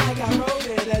front like I wrote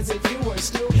it as if you were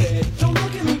stupid. Don't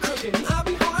look at me crooked, I'll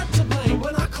be hard to blame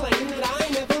when I claim that I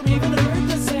ain't never even heard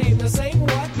the same. The same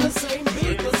what? The same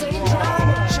beat, the same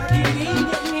drama. Chucky D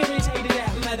getting irritated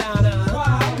at Madonna.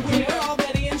 While we're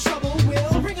already in trouble,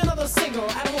 we'll bring another single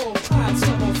out of old Clyde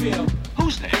Stubblefield.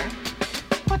 Who's there?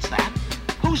 What's that?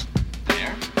 Who's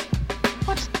there?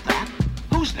 What's that?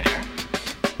 Who's there?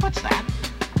 What's that?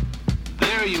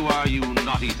 There you are, you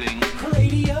naughty thing.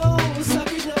 Radio,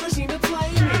 suckers never seem to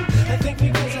play me. I think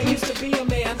because I used to be a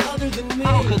man other than me.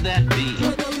 How could that be?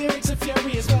 When the lyrics are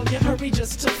furious, well, you hurry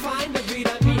just to find a beat.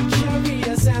 I mean,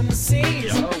 curious MCs.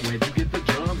 Yo, where'd you get the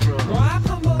drum from? Well, I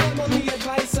humble them on the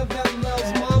advice of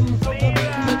LL's mom. Throw the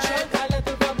beat in the trunk, I let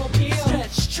the rubble peel.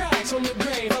 Stretch tracks on the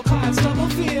grave of Clyde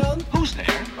Stubblefield. Who's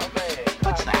there?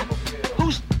 What's that?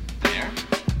 Who's there?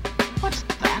 What's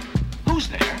that? Who's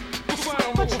there? The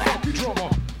sound What's of the that? funky drummer.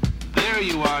 There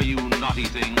you are, you naughty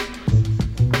thing.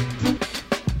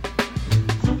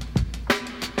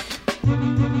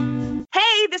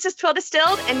 Hey, this is Twill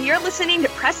Distilled, and you're listening to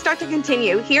Press Start to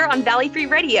Continue here on Valley Free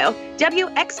Radio,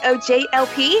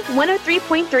 WXOJLP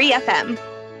 103.3 FM.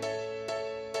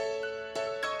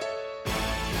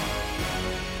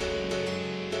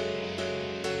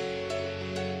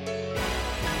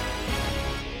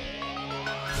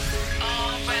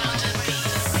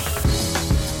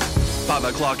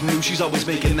 O'clock news, she's always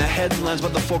making the headlines,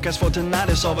 but the forecast for tonight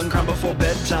is solving crime before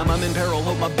bedtime. I'm in peril,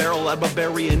 hope my barrel at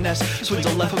barbarian nest. Swings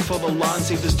a left hook for the lawn,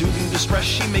 save this dude in distress.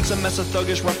 She makes a mess of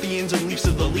thuggish ruffians and leaps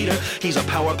to the leader. He's a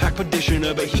power pack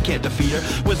petitioner, but he can't defeat her.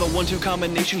 With a 1-2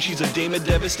 combination, she's a dame of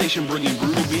devastation, bringing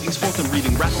brutal beatings forth and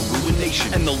reading wrath of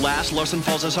ruination. And the last, Larson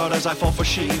falls as hard as I fall for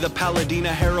she. The paladina,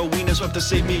 heroine, swept to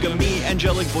save me, me.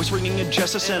 Angelic voice ringing in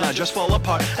justice, and I just fall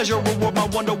apart. As your reward, my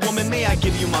Wonder Woman, may I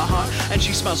give you my heart? And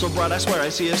she smiles so bright, I swear I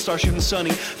see a star shooting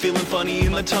sunny. Feeling funny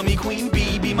in the tummy, Queen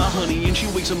Bee, be my honey. And she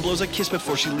winks and blows a kiss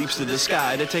before she leaps to the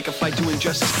sky to take a fight to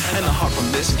injustice and the heart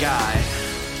from this guy.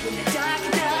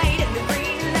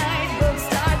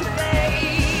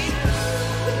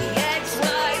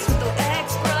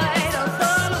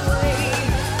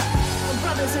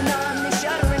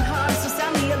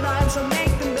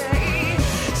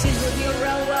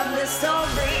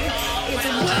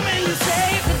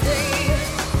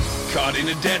 Caught in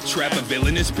a death trap, a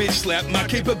villainous bitch slap. My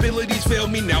capabilities fail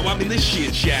me, now I'm in the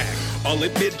shit shack. I'll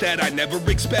admit that I never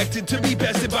expected to be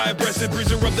bested by a breasted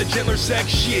bruiser of the gentler sex.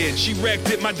 Shit, she wrecked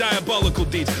it, my diabolical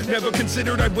deeds. Never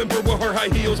considered I'd whimper while her high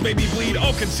heels made me bleed.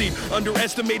 I'll concede,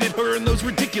 underestimated her in those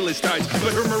ridiculous times.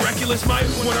 But her miraculous might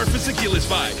won our fasciculous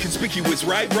fight. Conspicuous,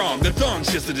 right, wrong, the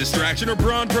thong's just a distraction. Her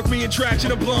brawn broke me in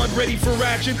traction, a blonde ready for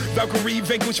action. Valkyrie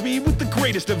vanquished me with the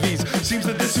greatest of ease. Seems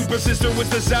that this super sister was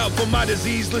the salve for my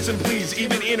disease. Listen please, please,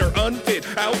 even in her unfit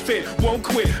outfit. Won't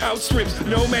quit, outstrips,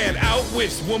 no man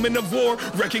outwits. Woman of war,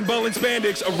 wrecking ball and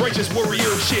spandex. A righteous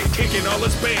warrior of shit, kicking all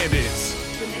us bandits.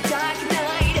 When the dark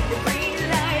night and the green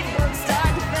light both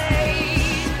start to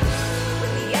fade,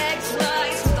 when the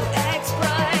ex-wives with the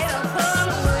ex-bride all fall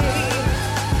away,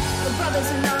 the brothers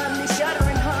in arms, they shudder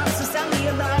in harm, so sound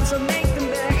the alarms will make them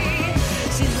pay.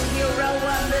 She's the hero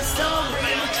of the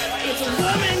story. It's a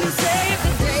woman to save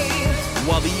the day.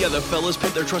 While the other fellas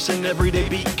put their trust in everyday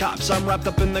beat cops, I'm wrapped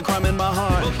up in the crime in my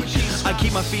heart. I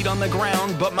keep my feet on the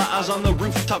ground, but my eyes on the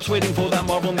rooftops, waiting for that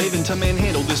Marvel maven to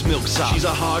manhandle this milk sop. She's a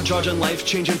hard-charging,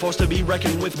 life-changing force to be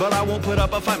reckoned with, but I won't put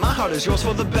up a fight. My heart is yours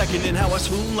for the beckoning. How I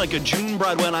swoon like a June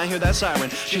bride when I hear that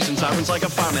siren. Chasing sirens like a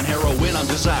fireman, heroin I'm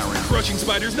desiring. Crushing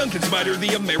spiders, none can spider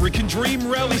the American dream.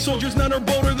 Rally soldiers, none are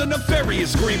bolder than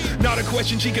nefarious scream. Not a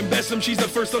question, she can best them, she's the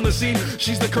first on the scene.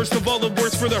 She's the curse of all the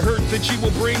words for the hurt that she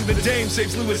will bring. The dame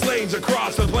saves Lewis Lanes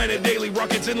across the planet daily.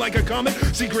 Rockets in like a comet,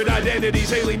 secret identities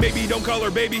Haley. Maybe don't call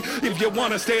her baby. If you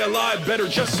wanna stay alive, better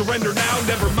just surrender now.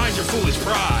 Never mind your foolish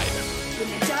pride. When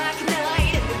the dark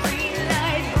night and the green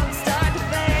light both start to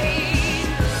fade,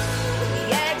 when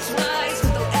the ex-wives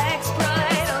with the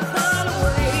ex-bride all fall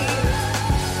away,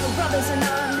 the brothers in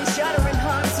arms, they shudder in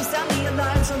harm, so sound the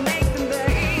alarms will make them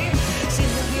pay.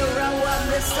 She's the hero of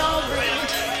the story.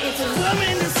 It's a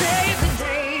woman to save the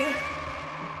day.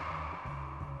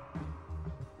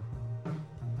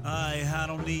 I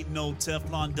don't need no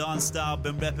Teflon Don style.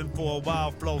 Been reppin' for a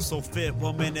while, flow so fit,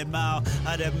 1 minute mile.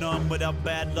 I'd have none without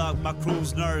bad luck. My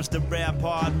crew's nerves, the rap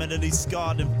hard, melody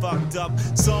scarred and fucked up.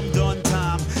 Some done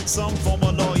time, some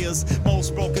former lawyers.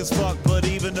 Most broke as fuck, but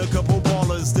even a couple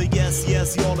ballers. The yes,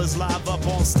 y'all is live up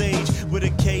on stage with a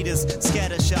cadence,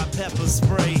 scattershot pepper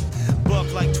spray.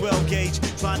 Buck like 12 gauge,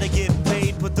 trying to get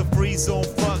paid. Put the freeze on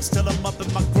fucks till I'm up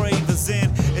in my grave is in.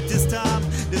 At this time,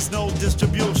 there's no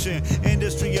distribution.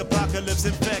 Industry apocalypse,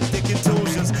 infected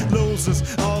contusions. Losers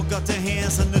all got their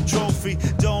hands on the trophy.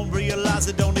 Don't realize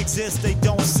it don't exist, they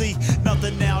don't see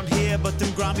nothing out here but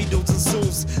them grimy dudes and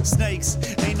suits. Snakes,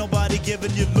 ain't nobody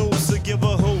giving you loose or give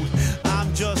a hoot.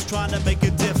 I'm just trying to make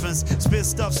a difference. Spit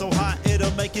stuff so hot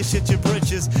it'll make you shit your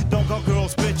britches. Don't call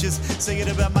girls bitches, say it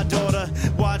about my daughter.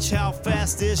 Watch how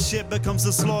fast this shit becomes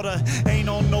a slaughter. Ain't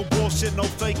on no bullshit, no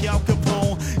fake Al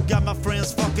Capone. Got my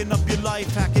friends fucking up your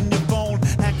life, hacking your phone,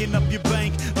 hacking up your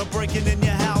bank, or breaking in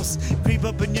your house. Creep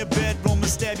up in your bedroom and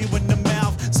stab you in the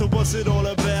mouth. So what's it all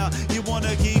about? You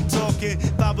wanna keep talking?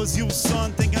 If I was you,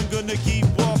 son, think I'm gonna keep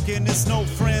walking. It's no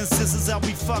friends, this is how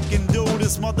we fucking do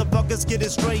this. Motherfuckers get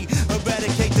it straight,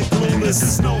 eradicate the clueless. This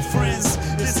is no friends,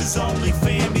 this is only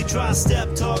family. Try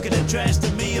step talking and trash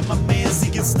to me and my mans,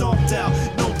 he gets stomped out.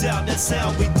 No doubt that's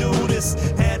how we do this.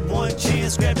 Had one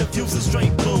chance, grabbed the fuse and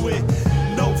straight blew it.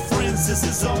 No friends, this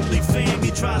is only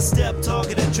family. Try step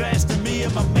talking and trash to me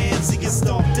and my mans, he gets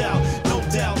stomped out. No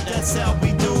doubt that's how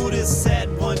we do this. Had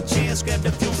one chance, grabbed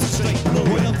the fuse and straight blew it.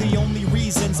 One of the only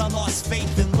reasons I lost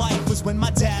faith in life was when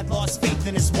my dad lost faith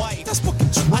in his wife. That's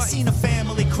fucking true. I seen a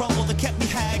family crumble that kept me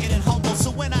haggard and humble.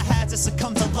 So when I had to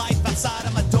succumb to life outside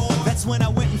of my door, that's when I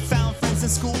went and found friends in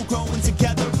school growing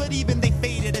together. But even they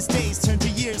faded as days turned to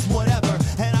years, whatever.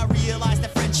 And I realized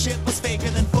that friendship was faker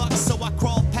than fuck. So I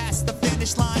crawled past the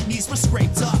finish line, knees were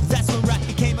scraped up. That's when rap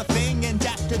became a thing, and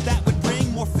after that would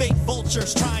bring more fake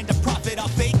vultures trying to profit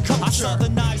off fake culture. I saw the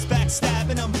knives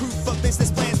backstabbing them, proof of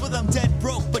business plans with them dead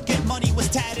broke, but get money was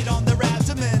tatted on their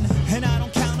abdomen. And I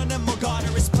don't count on them or garner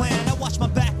his plan. I watch my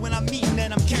back when I'm eating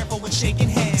and I'm careful when shaking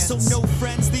hands. So no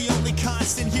friends, the only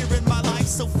constant here in my life.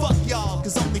 So fuck y'all,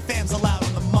 cause only fam's allowed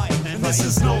on the mic. And this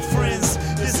is no friends,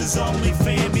 this is only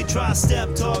family. Try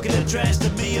step talking and trash to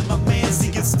me and my mans,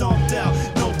 he gets stomped out.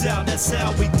 No doubt that's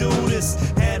how we do this.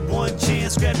 Had one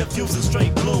chance, grabbed the fuse and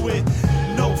straight blew it.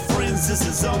 No friends, this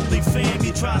is only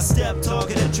family. Try step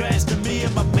talking and trash to me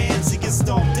and my mans, he gets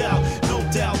stomped out. No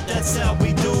doubt that's how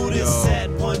we do this.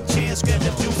 Had one chance, grabbed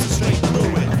the fuse and straight blew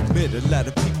it. I've met a lot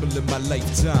of people in my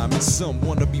lifetime, and some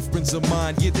wanna be friends of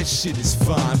mine. Yeah, that shit is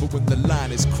fine, but when the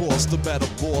line is crossed, the battle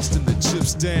bossed and the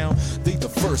chips down, they the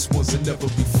first ones to never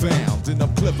be found. And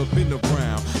I'm clever, been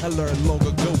around. I learned long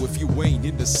ago, if you ain't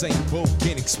in the same boat,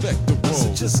 can't expect to roll.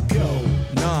 So just go.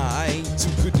 Nah, I ain't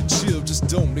too good to chill. Just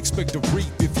don't expect to reap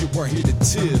if you weren't here to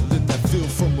till. And that feel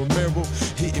from Romero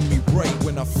hitting me right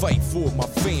when I fight for my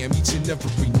fam each and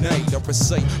every night. I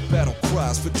recite battle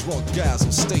cries for drunk guys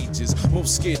on stages,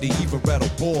 most scared to even rattle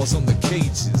bars on the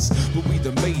cages. But we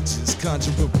the majors,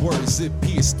 conjuring words that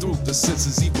pierce through the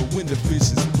senses even when the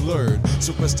vision's blurred.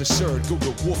 So rest assured, go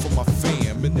to war for my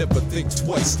fam and never think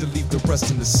twice to leave the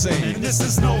rest in the sand. And this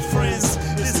is no friends,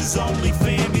 this is only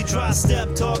family. Try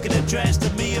step talking and trash to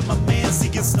me and my mans, he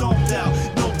gets stomped out.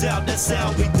 No doubt that's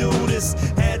how we do this.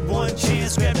 Had one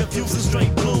chance, grabbed a fuse and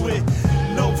straight blew it.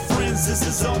 No friends, this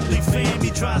is only fam.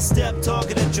 You try step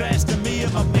talking and trash to me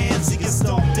and my mans, he gets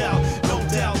stomped out. No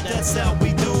doubt that's how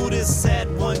we do this.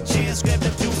 Had one chance, grabbed a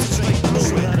fuse and straight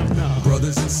blew it.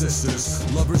 Brothers and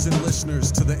sisters, lovers and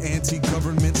listeners, to the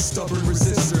anti-government stubborn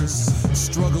resistors.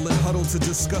 Struggle and huddle to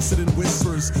discuss it in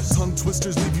whispers. Tongue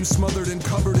twisters leave you smothered and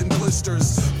covered in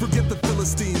blisters. Forget the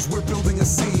Philistines, we're building a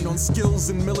scene on skills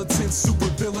and militant super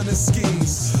villainous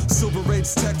schemes. Silver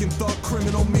Age tech and thought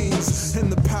criminal means. And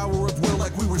the power of will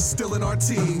like we were still in our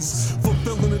teens.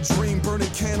 Fulfilling a dream, burning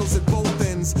candles at both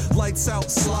ends. Lights out,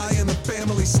 Sly and the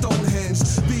family Stonehenge.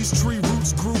 These tree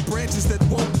roots grew branches that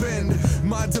won't bend.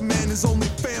 My demand is only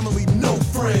family, no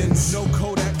friends. No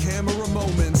Kodak camera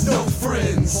moments, no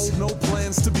friends. Hold no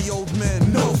plans to be old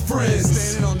men, no friends.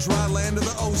 Standing on dry land of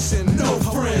the ocean, no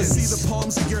friends. See the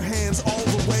palms of your hands all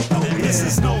the way open. This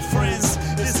is no friends,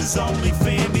 this is only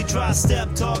fam. You try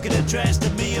step talking and trash to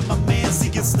me and my mans, he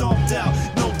gets stomped out.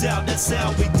 No doubt that's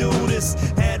how we do this.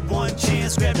 Had one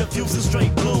chance, grabbed a fuse and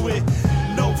straight blew it.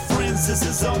 No friends, this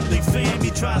is only fam.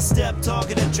 You try step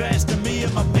talking and trash to me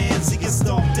and my mans, he gets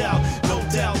stomped out. No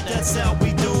doubt that's how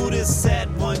we do this.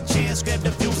 Had one chance, grabbed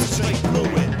a fuse and straight blew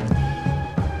it.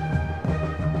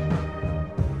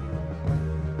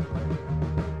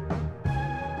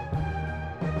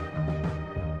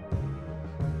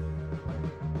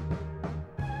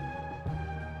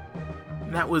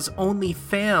 That was Only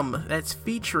Fam. That's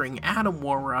featuring Adam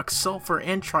Warrock, Sulfur,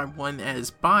 and Tribe One, as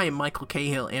by Michael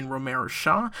Cahill and Romero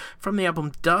Shaw from the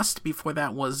album Dust. Before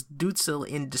that was Dutzil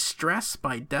in Distress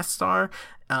by Death Star.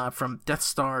 From Death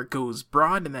Star Goes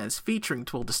Broad, and that is featuring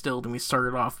Twill Distilled. And we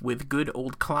started off with Good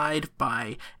Old Clyde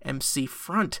by MC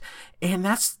Front. And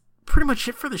that's pretty much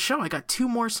it for the show. I got 2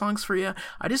 more songs for you.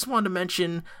 I just wanted to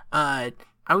mention, I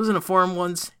was in a forum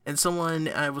once, and someone,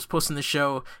 I was posting the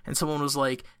show, and someone was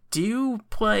like, do you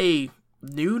play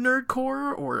new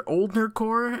nerdcore or old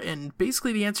nerdcore? And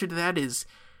basically the answer to that is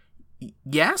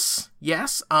yes.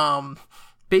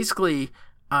 Basically,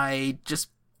 I just,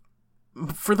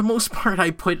 for the most part,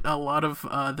 I put a lot of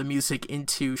the music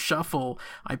into shuffle.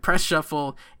 I press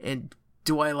shuffle, and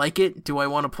do I like it? Do I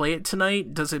want to play it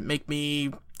tonight? Does it make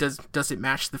me... Does it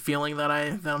match the feeling that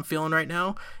I'm feeling right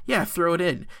now? Yeah, throw it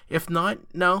in. If not,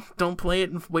 no, don't play it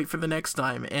and wait for the next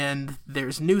time. And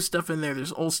there's new stuff in there,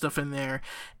 there's old stuff in there,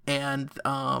 and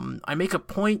I make a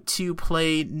point to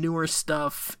play newer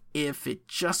stuff if it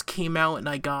just came out and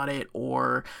I got it,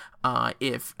 or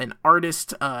if an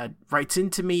artist writes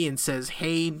into me and says,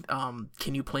 hey,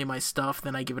 can you play my stuff?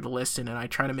 Then I give it a listen, and I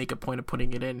try to make a point of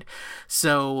putting it in.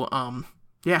 So,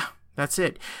 yeah, that's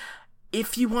it.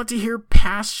 If you want to hear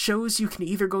past shows, you can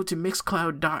either go to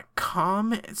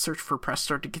Mixcloud.com and search for Press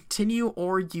Start to Continue,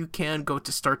 or you can go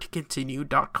to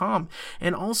StartToContinue.com.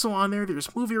 And also on there,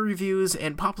 there's movie reviews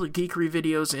and popular geekery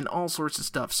videos and all sorts of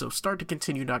stuff. So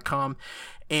StartToContinue.com.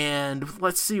 And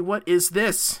let's see, what is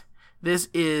this? This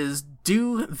is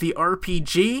Do the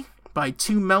RPG by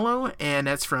Too Mellow, and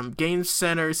that's from Game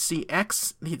Center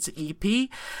CX. It's an EP.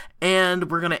 And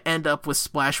we're going to end up with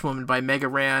Splash Woman by Mega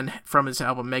Ran from his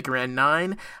album Mega Ran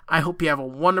 9. I hope you have a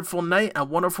wonderful night, a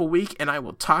wonderful week, and I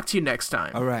will talk to you next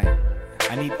time. All right.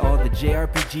 I need all the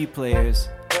JRPG players.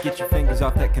 Get your fingers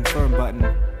off that confirm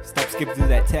button. Stop skipping through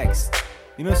that text.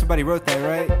 You know somebody wrote that,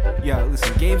 right? Yeah,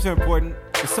 listen, games are important,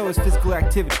 but so is physical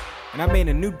activity. And I made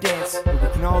a new dance that we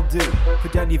can all do.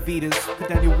 Put down your Vitas, put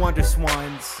down your Wonder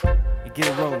Swans, and get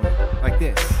it rolling, like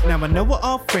this. Now I know we're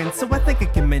all friends, so I think I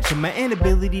can mention my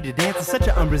inability to dance is such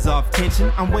an unresolved tension.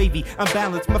 I'm wavy, I'm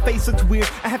balanced, my face looks weird.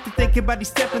 I have to think about each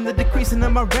step and the decreasing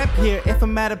of my rep here. If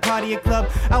I'm at a party or club,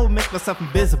 I will make myself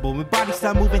invisible. My body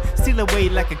start moving, steal away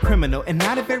like a criminal. And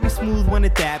not a very smooth one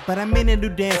at that, but I'm in a new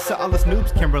dance so all us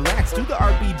noobs can relax. Do the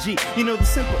RPG, you know, the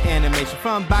simple animation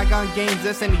from bygone games,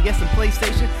 SNES and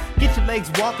PlayStation. Get your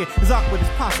legs walking as awkward as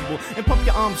possible, and pump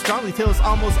your arms strongly till it's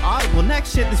almost audible.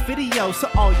 Next, share this video so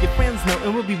all your friends know,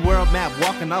 and we'll be world map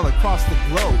walking all across the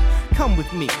globe. Come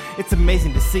with me, it's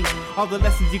amazing to see all the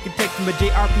lessons you can take from a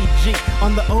JRPG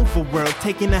on the overworld,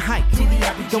 taking a hike,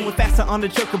 going faster on the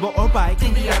chocobo or bike,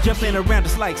 jumping around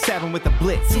just like Saturn with a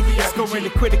blitz, scoring a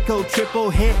critical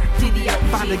triple hit,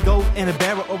 find a gold in a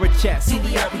barrel or a chest,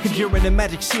 conjuring a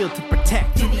magic shield to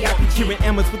protect, curing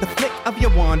ailments with a flick of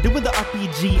your wand, doing the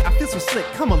RPG, I feel so slick,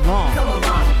 come along.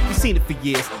 You've seen it for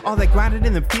years, all that grinding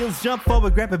in the fields, jump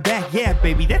forward, grab it back, yeah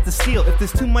baby, that's a steal. If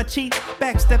there's too much heat,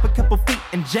 backstep a couple feet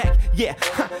and jack, yeah,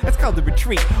 that's called the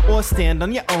retreat, or stand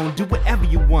on your own, do whatever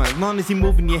you want, long as you're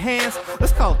moving your hands,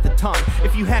 let's call it the taunt.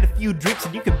 If you had a few drinks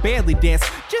and you could barely dance,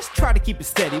 Just try to keep it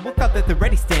steady, work out that the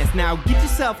ready stance. Now get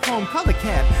yourself home, call a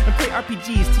cab, and play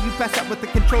RPGs till you pass out with the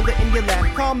controller in your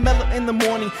lap. Call Mellow in the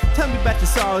morning, tell me about your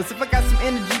sorrows. If I got some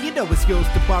energy, you know it's yours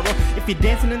to borrow. If you're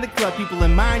dancing in the club, people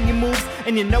admire your moves,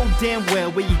 and you know damn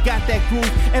well where you got that groove.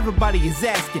 Everybody is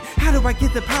asking, how do I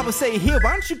get the power? Say here,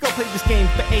 why don't you go play this game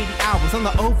for 80 hours on the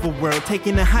overworld,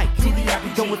 taking a hike.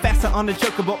 Going faster on the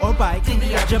chocobo or bike.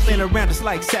 Jumping around just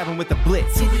like Savin with a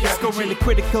blitz. Scoring a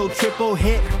critical triple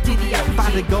hit.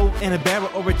 Find a goal in a barrel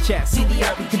or a chest.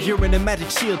 Conjuring a magic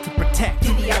shield to protect.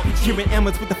 Curing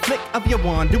emeralds with the flick of your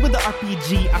wand. Doing the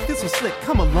RPG, I feel so slick,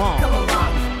 come along.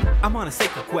 I'm on a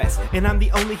sacred quest, and I'm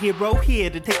the only hero here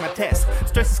to take my test.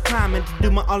 Stress is climbing to do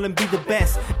my all and be the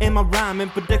best. In my rhyme and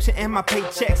production and my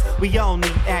paychecks, we all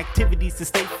need activities to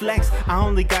stay flex. I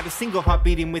only got a single heart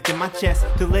beating within my chest.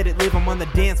 To let it live, I'm on the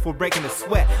dance floor breaking a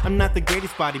sweat. I'm not the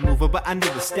greatest body mover, but I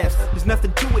know the steps. There's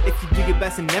nothing to it if you do your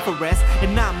best and never rest.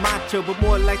 And not macho, but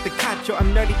more like the cacho.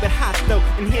 I'm nerdy but hot though,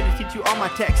 and here to teach you all my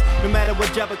texts. No matter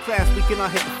what job or class, we can all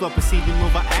hit the floor, proceed to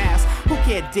move our ass. Who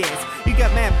can't dance? You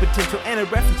got mad potential and a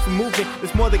reference for movement.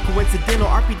 It's more than coincidental.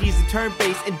 RPGs are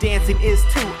turn-based and dancing is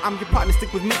too. I'm your partner,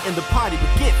 stick with me in the party,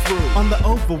 but get through. On the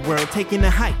overworld, taking a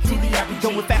hike.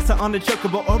 Going faster on the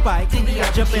chocobo or bike.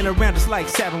 Jumping around just like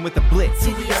Savin with a blitz.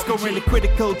 Scoring a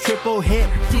critical triple hit.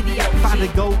 Find a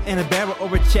goal in a barrel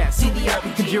or a chest.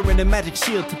 Conjuring a magic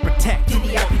shield to protect.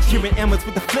 Curing emeralds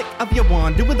with the flick of your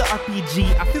wand. Doing the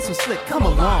RPG, I feel so slick, come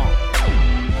along.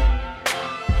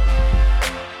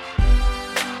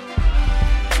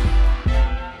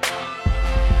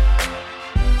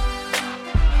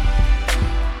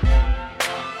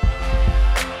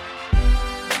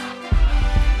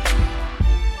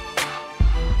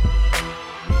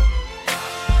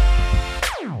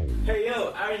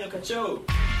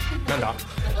なんだ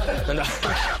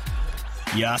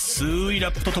安い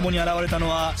ラップとともに現れたの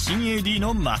は新 AD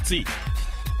の松井。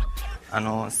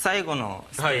最後の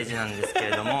ステージなんですけ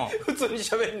れども、普通に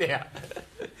喋んねや。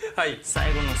はい、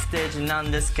最後のステージな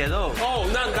んですけど、お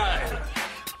う、なんだい。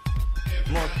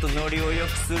もっとノリを良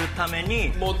くするため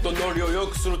に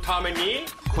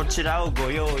こちらをご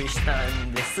用意した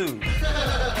んです。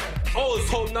おう、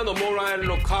そんなのもらえる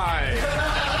のか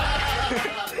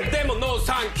い。でもノー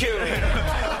サンキュー。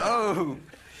おう、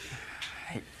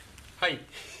はい、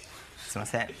すいま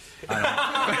せん。謝ら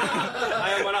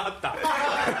はった。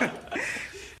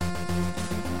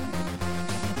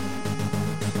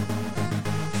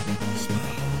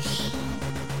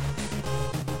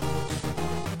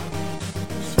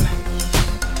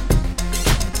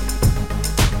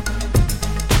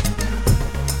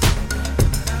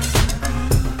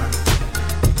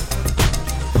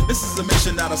This is a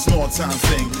mission, not a small time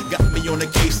thing. Got me on the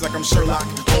case like I'm Sherlock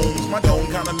Holmes. My dome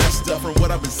kinda messed up from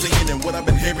what I've been seeing and what I've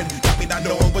been hearing. Got me not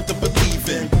knowing what to believe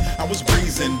in. I was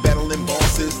breezing, battling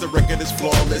bosses. The record is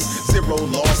flawless, 0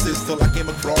 losses till I came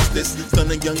across this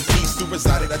stunning young piece who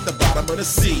resided at the bottom of the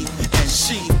sea. And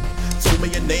she told me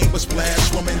her name was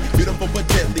Flash Woman, beautiful but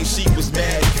deadly. She was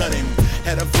mad cunning,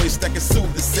 had a voice that could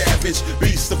soothe the savage.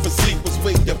 Beast of physique was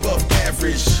way above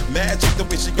average. Magic the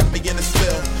way she got me in a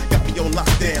spell, got me on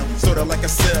lockdown, sorta like a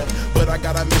cell. But I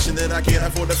got a mission that I can't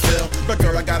afford to fail. But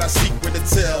girl, I got a secret to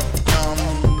tell.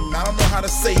 I don't know how to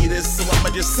say this, so I'ma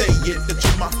just say it, that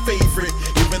you're my favorite.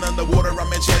 Even underwater,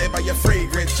 I'm enchanted by your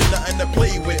fragrance. You're nothing to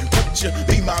play with, won't you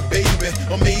be my baby?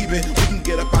 Or maybe we can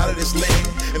get up out of this land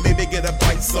and maybe get a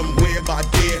bite somewhere, my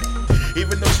dear.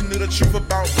 Even though she knew the truth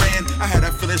about Rand, I had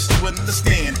a feeling she wouldn't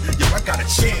understand. Yo, I got a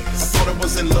chance. I thought I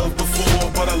was in love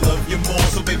before, but I love you more.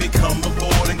 So baby, come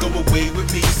aboard and go away with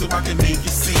me, so I can make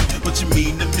you see what you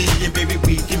mean to me. And baby,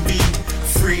 we can be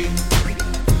free.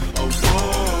 Oh,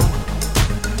 whoa.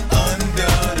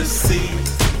 Under the sea.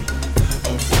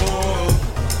 Oh, whoa.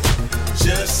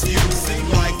 Just you. Seem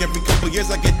like every couple years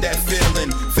I get that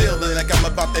feeling like I'm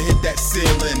about to hit that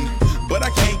ceiling. But I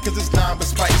can't cause it's time for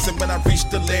spice. And when I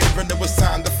reached the lair and it was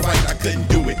time to fight, I couldn't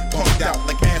do it, punked out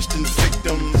like Ashton's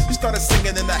victims. You started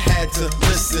singing and I had to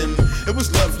listen. It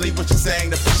was lovely what you sang,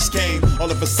 the fishes came.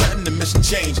 All of a sudden the mission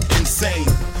changed, insane.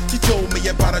 She told me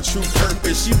about her true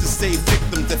purpose. She used to save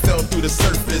victims that fell through the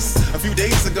surface. A few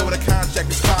days ago the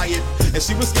contract expired, and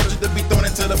she was scheduled to be thrown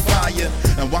into the fire.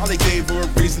 And while they gave her a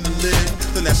reason to live,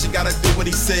 so now she gotta do what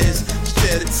he says. She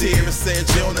shed a tear and said,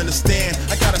 you don't understand,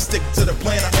 I gotta stick to the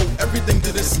plan. I owe everything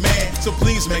to this man, so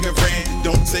please make a friend.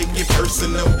 Don't take it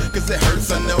personal, cause it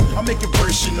hurts, I know. I'll make it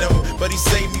worse, you know. But he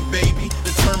saved me, baby.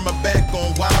 To turn my back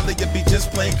on Wiley, you'd be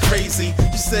just plain crazy.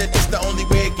 She said it's the only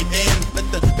way it can end. Let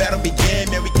the battle begin,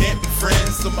 man, we can't be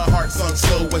friends. So my heart sunk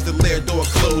slow as the lair door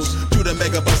closed. Drew the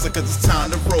mega buster cause it's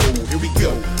time to roll. Here we go.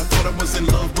 I thought I was in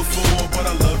love before, but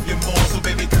I love you more. So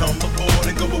baby, come aboard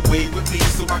and go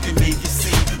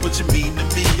what you mean to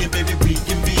me, and baby, we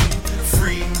can be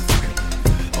free.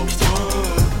 Oh,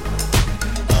 whoa,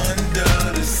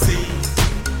 under the sea.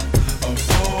 Oh,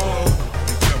 whoa,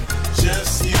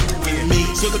 just you and me.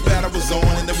 So the battle was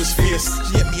on and it was fierce.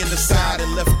 She hit me in the side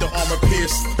and left the armor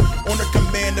pierced. On her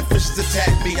command, the fishes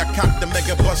attacked me. I cocked the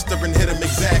mega buster and hit him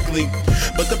exactly.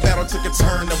 But the battle took a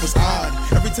turn that was odd.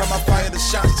 Every time I fired a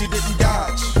shot, she didn't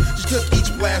dodge. She took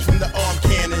each blast from the arm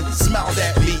cannon, smiled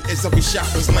at me as every shot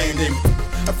was landing.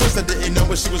 At first I didn't know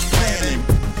what she was planning,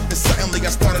 and suddenly I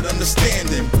started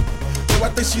understanding. So I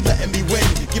think she letting me win,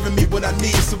 giving me what I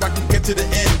need so I can get to the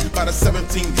end. By the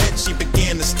 17th hit, she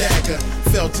began to stagger,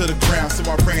 fell to the ground, so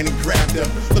I ran and grabbed her.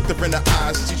 Looked her in the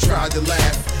eyes, she tried to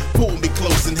laugh, pulled me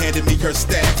close and handed me her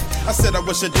staff. I said I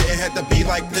wish I didn't have to be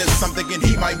like this. I'm thinking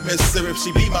he might miss her if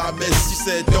she be my miss. She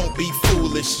said, don't be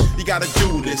foolish, you gotta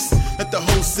do this. Let the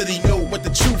whole city know what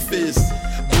the truth is.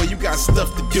 Boy, you got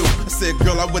stuff to do. I said,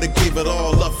 girl, I would've gave it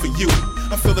all up for you.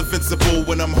 I feel invincible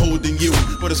when I'm holding you,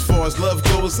 but as far as love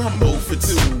goes, I'm 0 for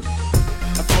 2.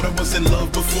 I thought I was in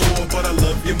love before, but I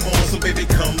love you more. So baby,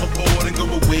 come aboard and go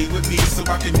away with me so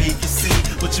I can make you see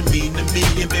what you mean to me,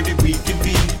 and baby, we can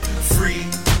be free.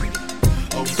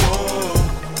 Oh, whoa,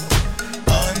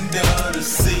 under the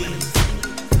sea.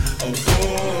 Oh,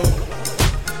 whoa,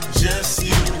 just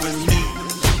you and me.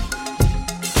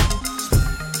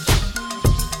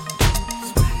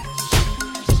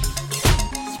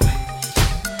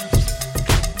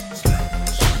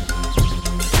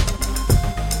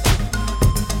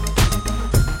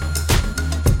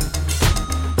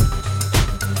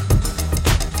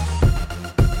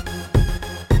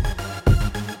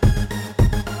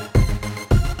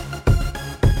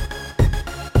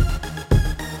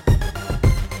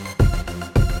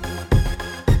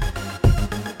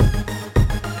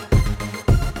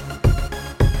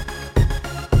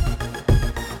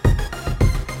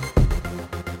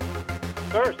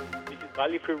 First, this is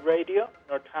Valley Free Radio,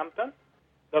 Northampton,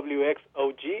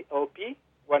 WXOG LP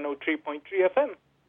 103.3 FM.